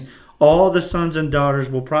 saying, all the sons and daughters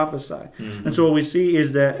will prophesy. And so what we see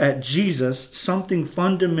is that at Jesus, something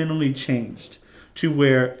fundamentally changed, to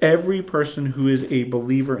where every person who is a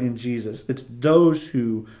believer in Jesus, it's those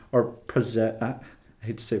who are possessed, I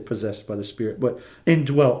hate to say possessed by the Spirit, but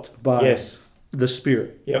indwelt by the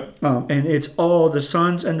Spirit. Yep. And it's all the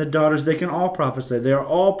sons and the daughters, they can all prophesy. They are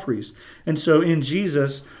all priests. And so in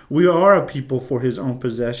Jesus, we are a people for his own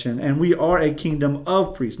possession, and we are a kingdom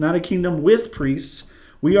of priests, not a kingdom with priests.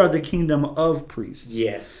 We are the kingdom of priests.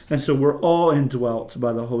 Yes. And so we're all indwelt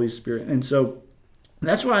by the Holy Spirit. And so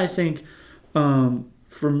that's why I think,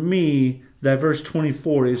 for me, that verse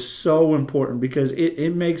 24 is so important, because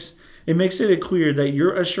it makes it clear that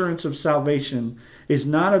your assurance of salvation is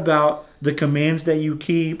not about the commands that you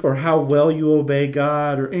keep or how well you obey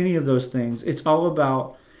God or any of those things. It's all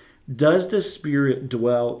about, does the Spirit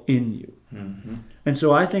dwell in you? And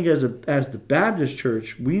so I think as the Baptist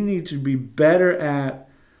church, we need to be better at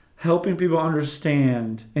helping people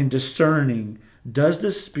understand and discerning, does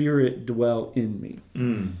the Spirit dwell in me?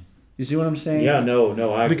 You see what I'm saying? Yeah, no,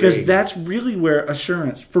 I agree. Because that's really where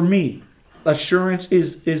assurance, for me, assurance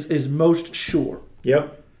is most sure.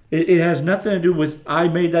 Yep. It has nothing to do with, I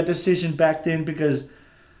made that decision back then because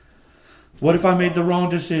what if I made the wrong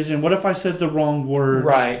decision? What if I said the wrong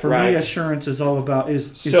words? For me, assurance is all about,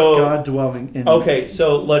 is God dwelling in me. Okay,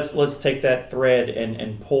 so let's take that thread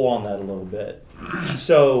and pull on that a little bit.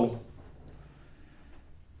 So,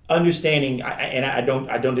 understanding, and I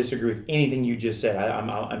don't disagree with anything you just said.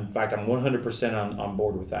 In fact, I'm 100% on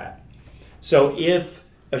board with that. So if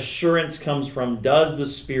assurance comes from, does the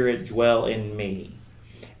Spirit dwell in me?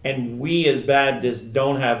 And we as Baptists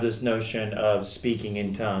don't have this notion of speaking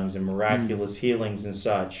in tongues and miraculous healings and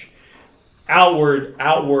such. Outward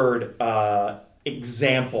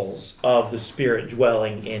examples of the Spirit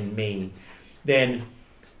dwelling in me. Then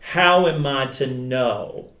how am I to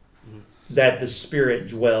know that the Spirit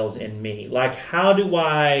dwells in me? Like, how do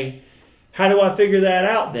I figure that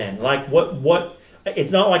out then? Like, what?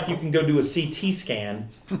 It's not like you can go do a CT scan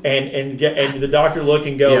and the doctor look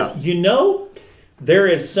and go, there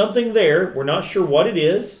is something there. We're not sure what it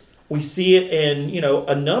is. We see it in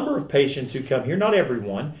a number of patients who come here. Not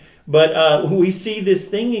everyone, but we see this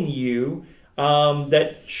thing in you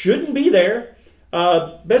that shouldn't be there.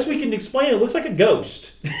 Best we can explain it looks like a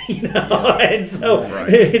ghost, and so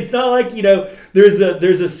it's not like there's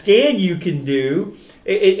a scan you can do,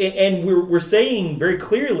 and we're saying very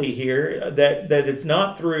clearly here that it's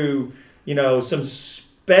not through some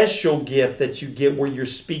special gift that you get where you're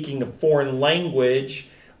speaking a foreign language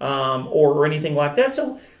or anything like that.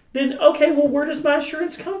 So then, okay, well, where does my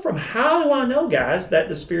assurance come from? How do I know, guys, that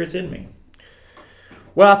the Spirit's in me?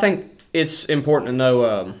 Well, I think it's important to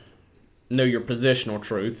know your positional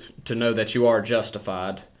truth, to know that you are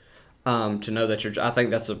justified, to know that I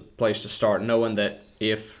think that's a place to start, knowing that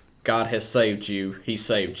if God has saved you, he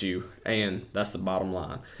saved you, and that's the bottom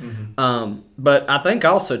line. But I think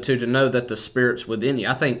also, too, to know that the Spirit's within you.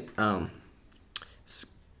 I think the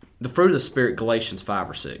fruit of the Spirit, Galatians 5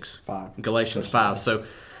 or 6. 5. Galatians 5. So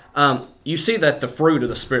you see that the fruit of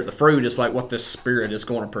the Spirit, the fruit is like what this Spirit is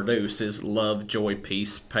going to produce, is love, joy,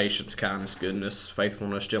 peace, patience, kindness, goodness,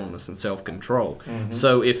 faithfulness, gentleness, and self-control.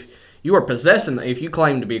 So if you are possessing, if you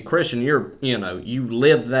claim to be a Christian, you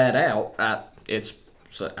live that out. I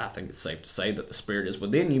think it's safe to say that the Spirit is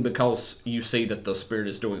within you because you see that the Spirit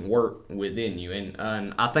is doing work within you.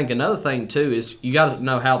 And I think another thing, too, is you got to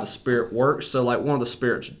know how the Spirit works. So, like, knowing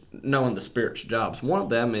the Spirit's jobs, one of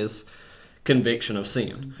them is conviction of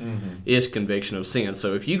sin. Is conviction of sin.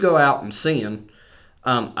 So if you go out and sin,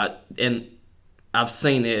 and I've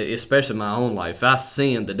seen it, especially in my own life, if I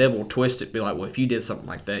sin, the devil will twist it, be like, well, if you did something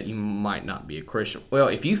like that, you might not be a Christian. Well,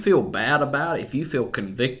 if you feel bad about it, if you feel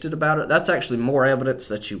convicted about it, that's actually more evidence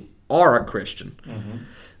that you are a Christian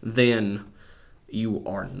than you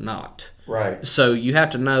are not. Right. So you have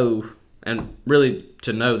to know, and really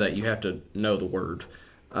to know that, you have to know the Word.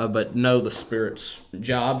 But know the Spirit's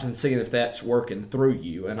jobs and seeing if that's working through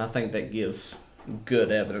you. And I think that gives good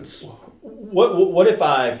evidence. What if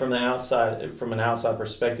I, from an outside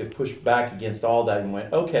perspective, pushed back against all that and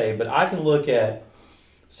went, okay, but I can look at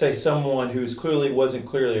say, someone who's wasn't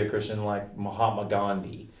clearly a Christian, like Mahatma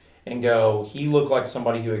Gandhi, and go, he looked like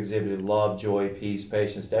somebody who exhibited love, joy, peace,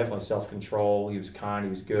 patience, definitely self-control. He was kind, he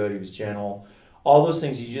was good, he was gentle. All those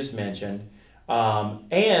things you just mentioned. As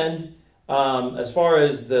far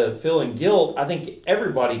as the feeling guilt, I think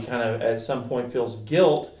everybody kind of at some point feels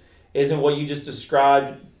guilt. Isn't what you just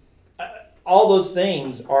described? All those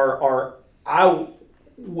things are I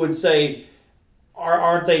would say,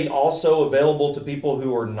 aren't they also available to people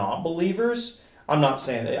who are not believers? I'm not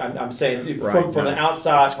saying that. I'm saying from an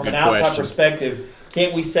outside perspective,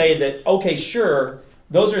 can't we say that? Okay, sure,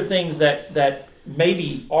 those are things that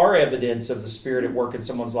maybe are evidence of the Spirit at work in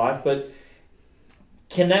someone's life, but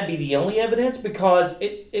can that be the only evidence? Because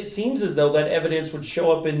it seems as though that evidence could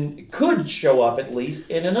show up at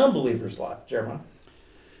least in an unbeliever's life. Jeremiah?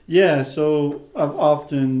 Yeah, so I've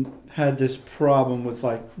often had this problem with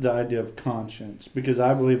like the idea of conscience, because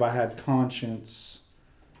I believe I had conscience,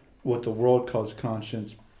 what the world calls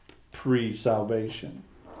conscience, pre-salvation.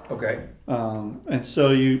 Okay. And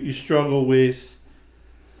so you struggle with,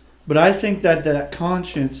 but I think that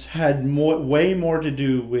conscience had way more to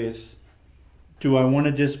do with, do I want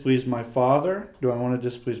to displease my father? Do I want to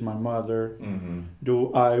displease my mother? Mm-hmm.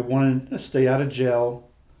 Do I want to stay out of jail?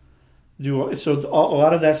 So a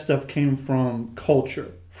lot of that stuff came from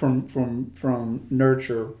culture, from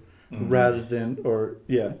nurture, mm-hmm. rather than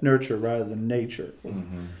nurture rather than nature.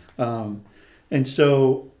 Mm-hmm. And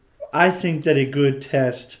so I think that a good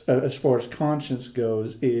test as far as conscience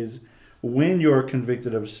goes is when you're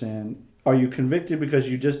convicted of sin. Are you convicted because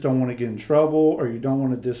you just don't want to get in trouble, or you don't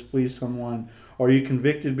want to displease someone? Or are you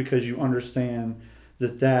convicted because you understand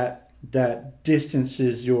that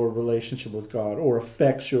distances your relationship with God or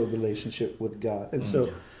affects your relationship with God? And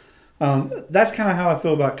so that's kind of how I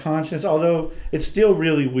feel about conscience, although it's still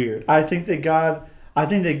really weird. I think that God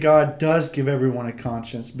does give everyone a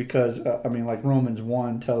conscience because, like Romans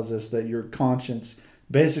 1 tells us that your conscience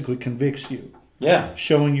basically convicts you. Yeah.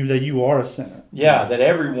 Showing you that you are a sinner. Yeah, that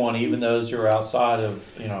everyone, even those who are outside of,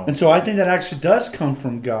 And so I think that actually does come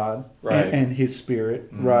from God, right, and His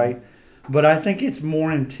Spirit, mm-hmm. right? But I think it's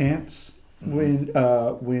more intense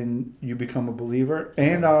mm-hmm. when you become a believer.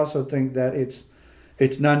 And I also think that it's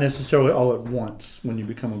not necessarily all at once when you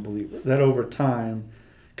become a believer. That over time,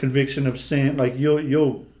 conviction of sin, like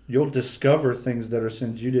you'll discover things that are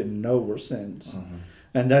sins you didn't know were sins. Mm-hmm.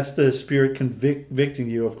 And that's the Spirit convicting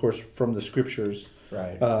you, of course, from the Scriptures,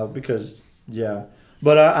 right? But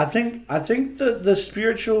I think the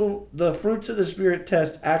fruits of the Spirit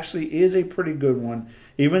test actually is a pretty good one.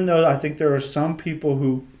 Even though I think there are some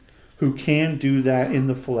people who can do that in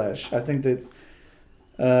the flesh. I think that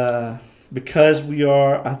because we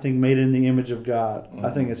are, I think, made in the image of God, mm-hmm. I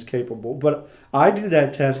think it's capable. But I do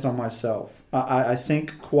that test on myself. I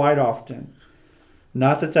think quite often.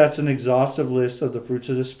 Not that that's an exhaustive list of the fruits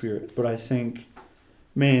of the Spirit, but I think,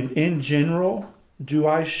 man, in general, do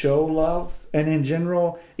I show love? And in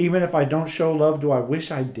general, even if I don't show love, do I wish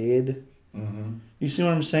I did? Mm-hmm. You see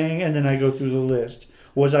what I'm saying? And then I go through the list.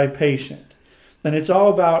 Was I patient? And it's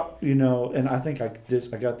all about, and I think I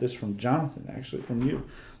got this from Jonathan, actually, from you,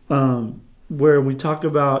 where we talk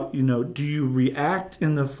about, do you react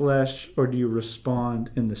in the flesh or do you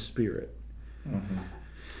respond in the Spirit? Mm-hmm.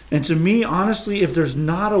 And to me, honestly, if there's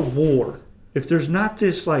not a war, if there's not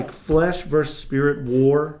this like flesh versus spirit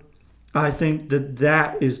war, I think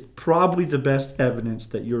that is probably the best evidence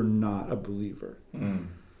that you're not a believer. Mm.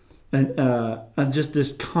 And just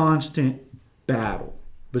this constant battle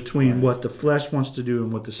between what the flesh wants to do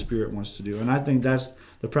and what the Spirit wants to do. And I think that's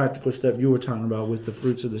the practical step you were talking about with the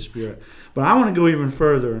fruits of the Spirit. But I want to go even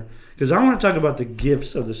further because I want to talk about the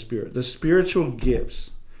gifts of the Spirit, the spiritual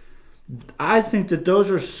gifts. I think that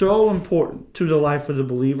those are so important to the life of the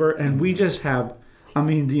believer, and we just have,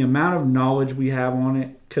 the amount of knowledge we have on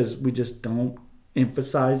it, because we just don't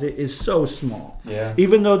emphasize it, is so small. Yeah.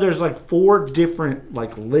 Even though there's like 4 different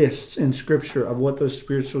like lists in Scripture of what those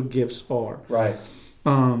spiritual gifts are. Right.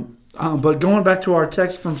 But going back to our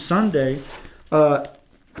text from Sunday,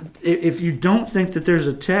 if you don't think that there's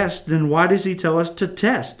a test, then why does he tell us to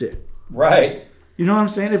test it? Right. You know what I'm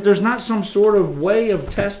saying? If there's not some sort of way of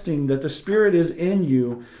testing that the Spirit is in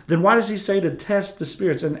you, then why does he say to test the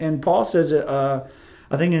spirits? And Paul says it,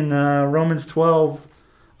 I think in Romans 12,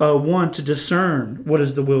 1, to discern what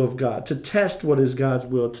is the will of God, to test what is God's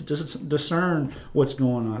will, to discern what's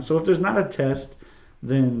going on. So if there's not a test,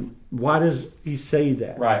 then why does he say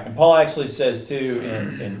that? Right. And Paul actually says too,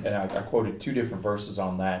 and I quoted 2 different verses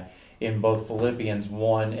on that. in both Philippians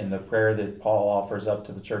 1 and the prayer that Paul offers up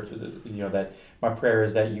to the church, that my prayer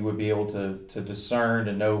is that you would be able to discern,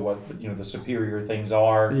 to know what the superior things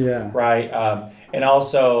are, right? And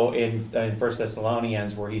also in 1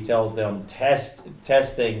 Thessalonians, where he tells them test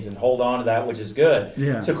things and hold on to that which is good.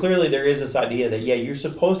 Yeah. So clearly there is this idea that you're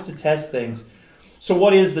supposed to test things. So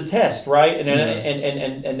what is the test, right?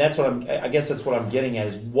 And that's I guess that's what I'm getting at,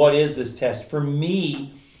 is what is this test? For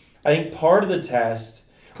me, I think part of the test,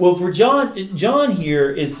 well, for John here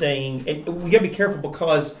is saying, and we got to be careful,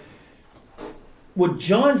 because what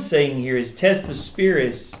John's saying here is test the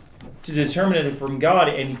spirits to determine if they're from God.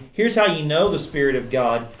 And here's how you know the Spirit of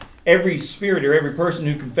God. Every spirit or every person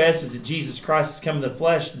who confesses that Jesus Christ has come in the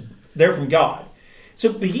flesh, they're from God.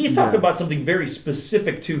 So he's talking about something very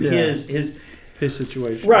specific to his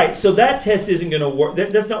situation. Right. So that test isn't going to work.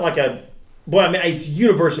 That's not like it's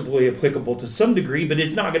universally applicable to some degree, but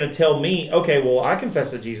it's not going to tell me, okay, well, I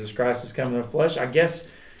confess that Jesus Christ has come in the flesh. I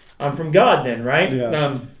guess I'm from God then, right?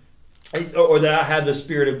 Yeah. Or that I have the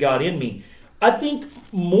Spirit of God in me. I think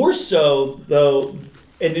more so, though,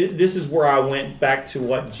 and this is where I went back to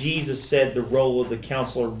what Jesus said the role of the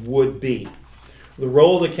counselor would be. The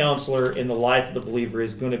role of the counselor in the life of the believer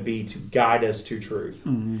is going to be to guide us to truth,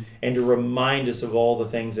 and to remind us of all the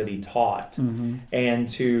things that he taught, and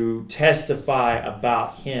to testify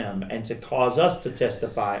about him, and to cause us to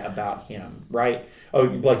testify about him, right? Oh,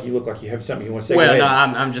 Blake, you look like you have something you want to say. Well, no,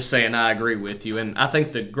 I'm just saying I agree with you. And I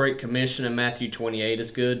think the Great Commission in Matthew 28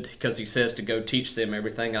 is good, because he says to go teach them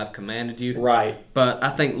everything I've commanded you. Right. But I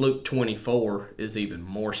think Luke 24 is even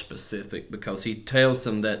more specific, because he tells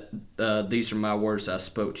them that these are my words I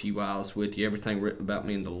spoke to you while I was with you. Everything written about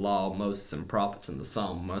me in the law, Moses and prophets and the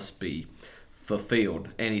Psalm must be fulfilled.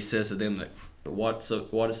 And he says to them that what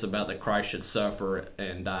it's about that Christ should suffer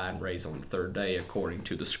and die and raise on the third day according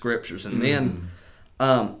to the Scriptures. And then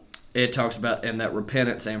it talks about, and that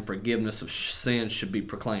repentance and forgiveness of sins should be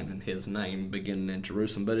proclaimed in his name, beginning in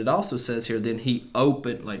Jerusalem. But it also says here, then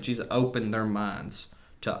Jesus opened their minds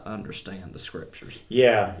to understand the Scriptures. He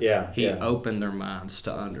opened their minds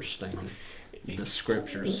to understand the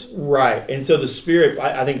Scriptures. Right. And so the Spirit,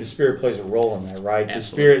 I think the Spirit plays a role in that, right? Absolutely. The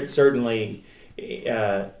Spirit certainly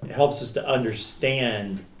helps us to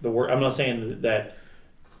understand the Word. I'm not saying that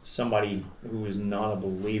somebody who is not a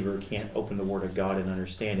believer can't open the Word of God and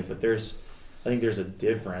understand it, but I think there's a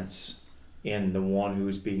difference in the one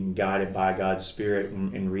who's being guided by God's Spirit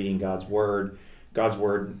and reading God's Word. God's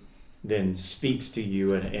Word then speaks to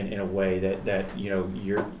you in a way that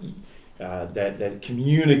you're that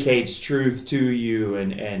communicates truth to you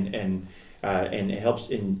and helps,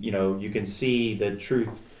 and you can see the truth.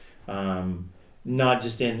 Not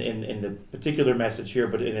just in the particular message here,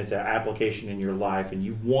 but in its application in your life, and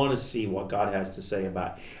you want to see what God has to say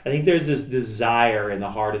about it. I think there's this desire in the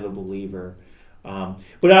heart of the believer.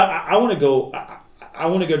 But I want to go. I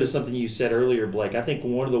want to go to something you said earlier, Blake. I think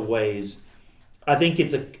one of the ways, I think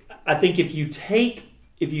if you take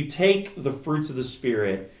the fruits of the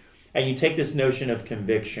Spirit and you take this notion of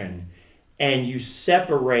conviction and you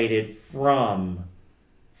separate it from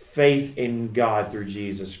faith in God through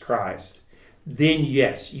Jesus Christ, then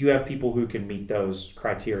yes, you have people who can meet those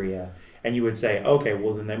criteria, and you would say, okay,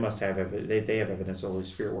 well then they must have they have evidence of the Holy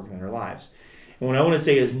Spirit working in their lives. And what I want to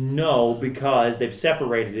say is no, because they've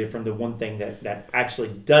separated it from the one thing that actually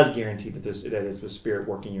does guarantee that is the Spirit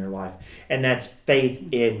working in your life, and that's faith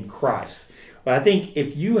in Christ. But I think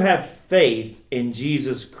if you have faith in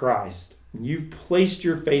Jesus Christ, you've placed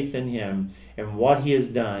your faith in Him and what He has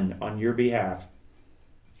done on your behalf,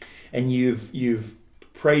 and you've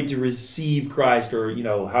prayed to receive Christ, or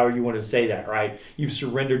however you want to say that, right? You've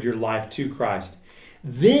surrendered your life to Christ.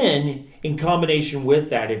 Then, in combination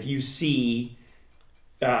with that, if you see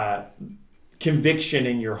conviction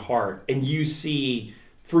in your heart and you see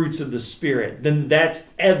fruits of the Spirit, then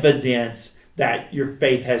that's evidence that your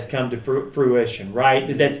faith has come to fruition,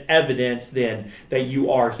 right? That's evidence then that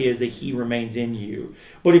you are His, that He remains in you.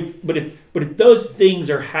 But if those things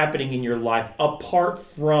are happening in your life apart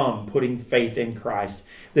from putting faith in Christ,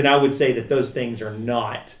 then I would say that those things are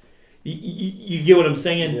not. You get what I'm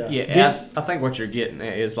saying? Yeah. I think what you're getting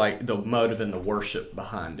at is like the motive and the worship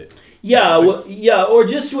behind it. Yeah, or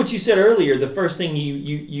just what you said earlier. The first thing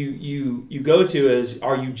you go to is,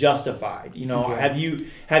 are you justified? Have you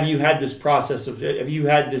had this process of, have you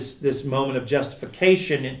had this moment of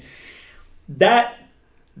justification? And that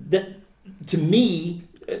to me,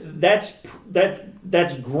 that's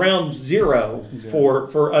ground zero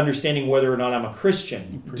for understanding whether or not I'm a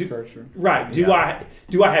Christian. Precursor.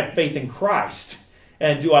 Do I have faith in Christ?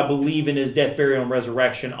 And do I believe in His death, burial, and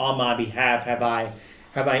resurrection on my behalf? Have I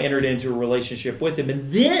have I entered into a relationship with him?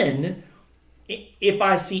 And then if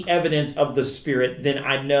I see evidence of the Spirit, then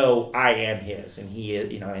I know I am his, and he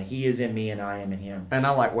is, and he is in me and I am in him. And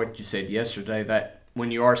I like what you said yesterday, that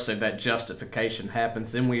when you are saved, that justification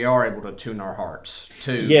happens, then we are able to tune our hearts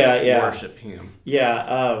to worship him.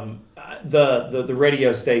 Yeah, the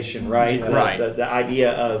radio station, right? Right. The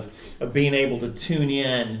idea of being able to tune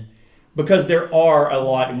in, because there are a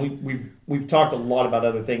lot, and we've talked a lot about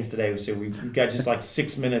other things today, so we've got just like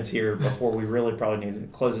 6 minutes here before we really probably need to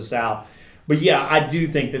close this out. But yeah, I do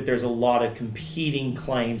think that there's a lot of competing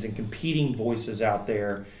claims and competing voices out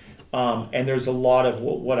there, and there's a lot of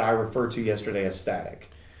what I referred to yesterday as static.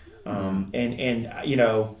 That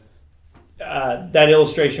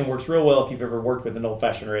illustration works real well if you've ever worked with an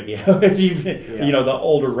old-fashioned radio, if you've the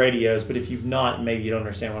older radios. But if you've not, maybe you don't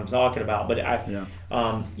understand what I'm talking about. But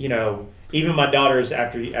even my daughters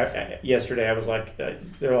after yesterday, I was like,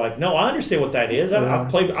 they're like, no, I understand what that is. I've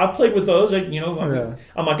played with those. I'm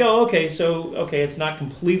like, oh, okay, so it's not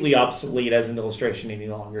completely obsolete as an illustration any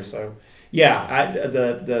longer. So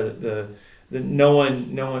the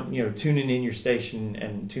knowing, tuning in your station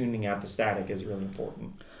and tuning out the static is really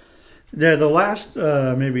important. Yeah, the last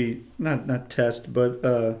maybe not test,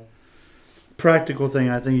 but practical thing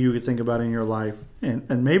I think you could think about in your life,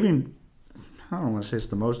 and maybe I don't want to say it's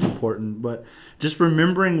the most important, but just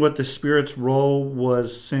remembering what the Spirit's role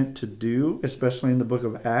was sent to do, especially in the book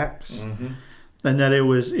of Acts, and that it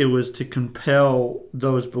was to compel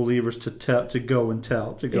those believers to go and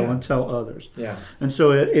tell others. Yeah. And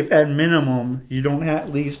so if at minimum you don't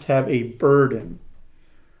at least have a burden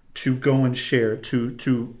to go and share,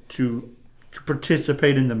 to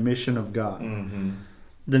participate in the mission of God,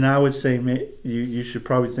 then I would say you should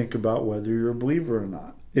probably think about whether you're a believer or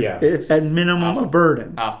not. If at minimum a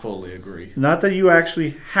burden. I fully agree. Not that you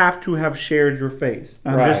actually have to have shared your faith.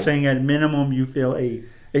 I'm just saying at minimum you feel a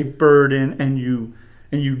burden and you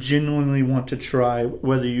genuinely want to try,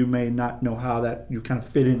 whether you may not know how that you kind of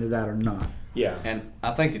fit into that or not. Yeah. And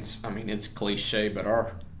I think it's cliche, but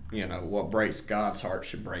what breaks God's heart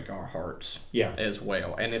should break our hearts as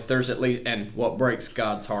well. And if there's and what breaks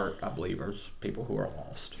God's heart, I believe, is people who are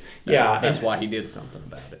lost. That's why he did something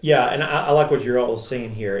about it. Yeah, and I like what you're all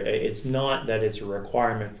saying here. It's not that it's a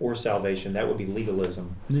requirement for salvation. That would be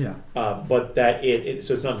legalism. Yeah. But that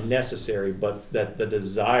so it's not necessary, but that the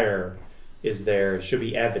desire is there. It should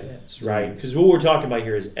be evidence, right? Because what we're talking about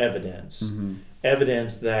here is evidence. Mm-hmm.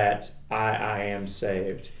 Evidence that I am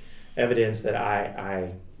saved. Evidence that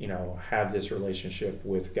I have this relationship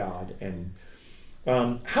with God. And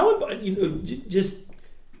how about,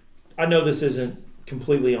 I know this isn't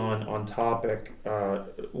completely on topic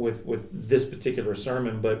with this particular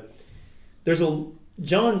sermon, but there's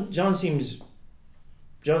John seems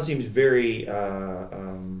very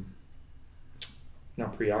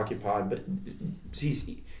not preoccupied, but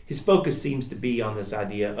his focus seems to be on this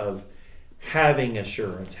idea of having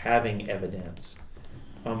assurance, having evidence.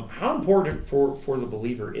 How important for the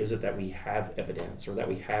believer is it that we have evidence or that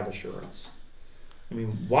we have assurance? I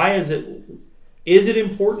mean, why is it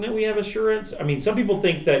important that we have assurance? I mean, some people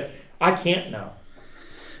think that I can't know.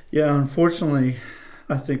 Yeah, unfortunately,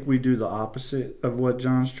 I think we do the opposite of what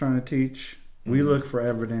John's trying to teach. Mm-hmm. We look for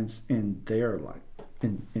evidence in their life,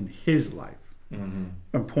 in his life. Mm-hmm.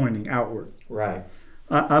 I'm pointing outward. Right.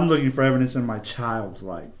 I'm looking for evidence in my child's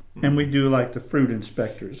life. And we do like the fruit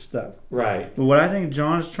inspectors stuff. Right. But what I think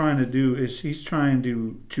John's trying to do is he's trying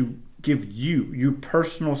to give you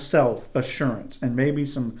personal self assurance and maybe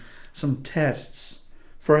some tests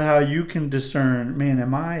for how you can discern, man,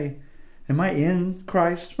 am I in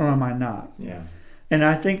Christ or am I not? Yeah. And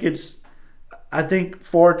I think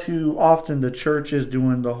far too often the church is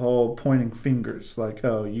doing the whole pointing fingers, like,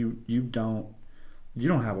 oh, you don't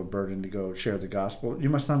have a burden to go share the gospel. You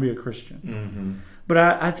must not be a Christian. Mm-hmm. But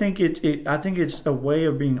I think it's a way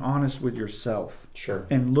of being honest with yourself. Sure.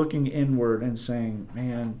 And looking inward and saying,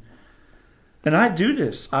 man, and I do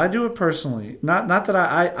this. I do it personally. Not that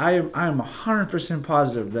I am 100%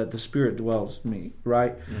 positive that the Spirit dwells in me,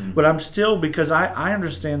 right? Mm-hmm. But I'm still, because I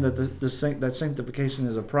understand that that sanctification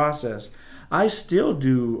is a process. I still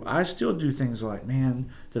do things like, man,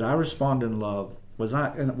 did I respond in love? Was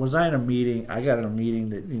I in a meeting? I got in a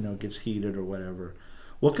meeting that gets heated or whatever.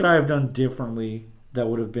 What could I have done differently that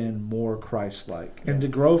would have been more Christ-like and to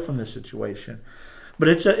grow from this situation? But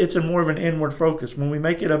it's a more of an inward focus. When we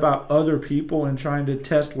make it about other people and trying to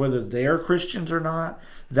test whether they're Christians or not,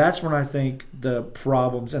 that's when I think the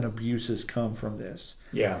problems and abuses come from this.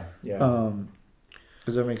 Yeah, yeah.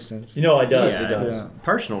 Does that make sense? It does. Yeah, it does. Yeah.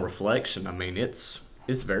 Personal reflection. I mean, it's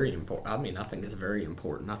very important. I mean, I think it's very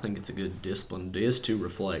important. I think it's a good discipline is to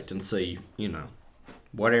reflect and see,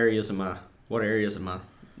 what areas am I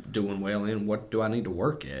doing well in? What do I need to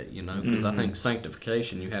work at? Because I think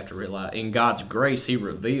sanctification, you have to realize in God's grace, He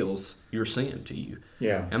reveals your sin to you.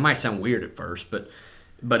 Yeah, it might sound weird at first, but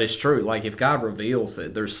it's true. Like if God reveals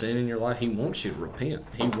that there's sin in your life, He wants you to repent.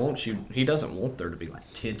 He doesn't want there to be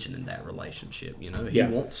like tension in that relationship. He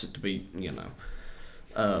wants it to be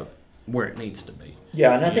where it needs to be.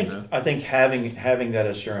 Yeah, and I think having that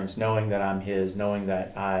assurance, knowing that I'm His, knowing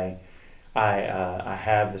that I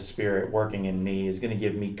have the Spirit working in me, is going to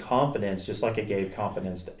give me confidence, just like it gave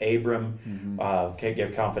confidence to Abram,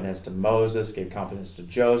 gave confidence to Moses, gave confidence to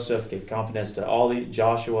Joseph, gave confidence to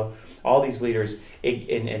Joshua, all these leaders,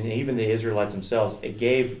 and even the Israelites themselves. It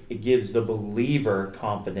gives the believer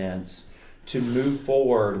confidence to move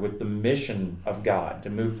forward with the mission of God,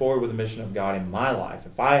 in my life.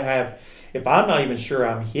 If I'm not even sure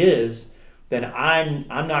I'm His, then I'm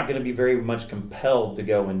not going to be very much compelled to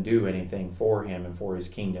go and do anything for Him and for His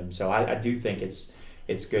kingdom. So I do think it's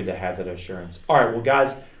good to have that assurance. All right, well,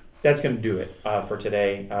 guys, that's going to do it for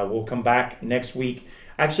today. We'll come back next week.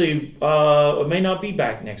 Actually, it may not be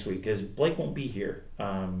back next week because Blake won't be here.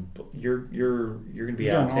 You're going to be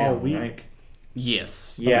out of town, right?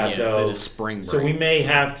 Yes. Yeah. Yes, so it is spring break. So we may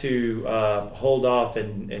have to hold off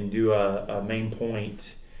and do a main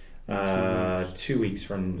point. 2 weeks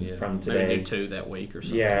from today. Maybe do 2 that week or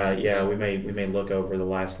something. Yeah. We may look over the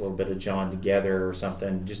last little bit of John together or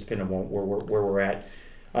something, just depending on where we're at.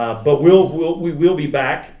 But we will be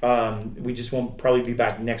back. We just won't probably be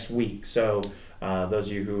back next week. So those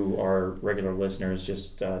of you who are regular listeners,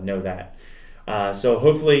 just know that. So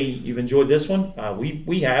hopefully you've enjoyed this one.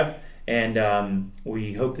 We have. And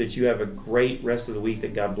we hope that you have a great rest of the week,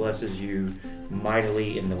 that God blesses you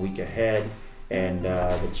mightily in the week ahead. And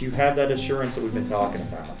that you have that assurance that we've been talking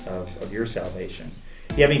about of your salvation.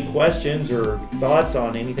 If you have any questions or thoughts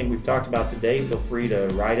on anything we've talked about today, feel free to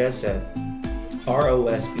write us at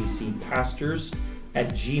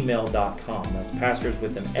rosbcpastors@gmail.com. That's pastors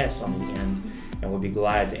with an S on the end, and we'll be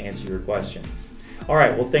glad to answer your questions. All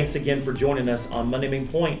right, well, thanks again for joining us on Monday Main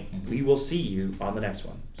Point. We will see you on the next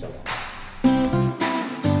one. So long.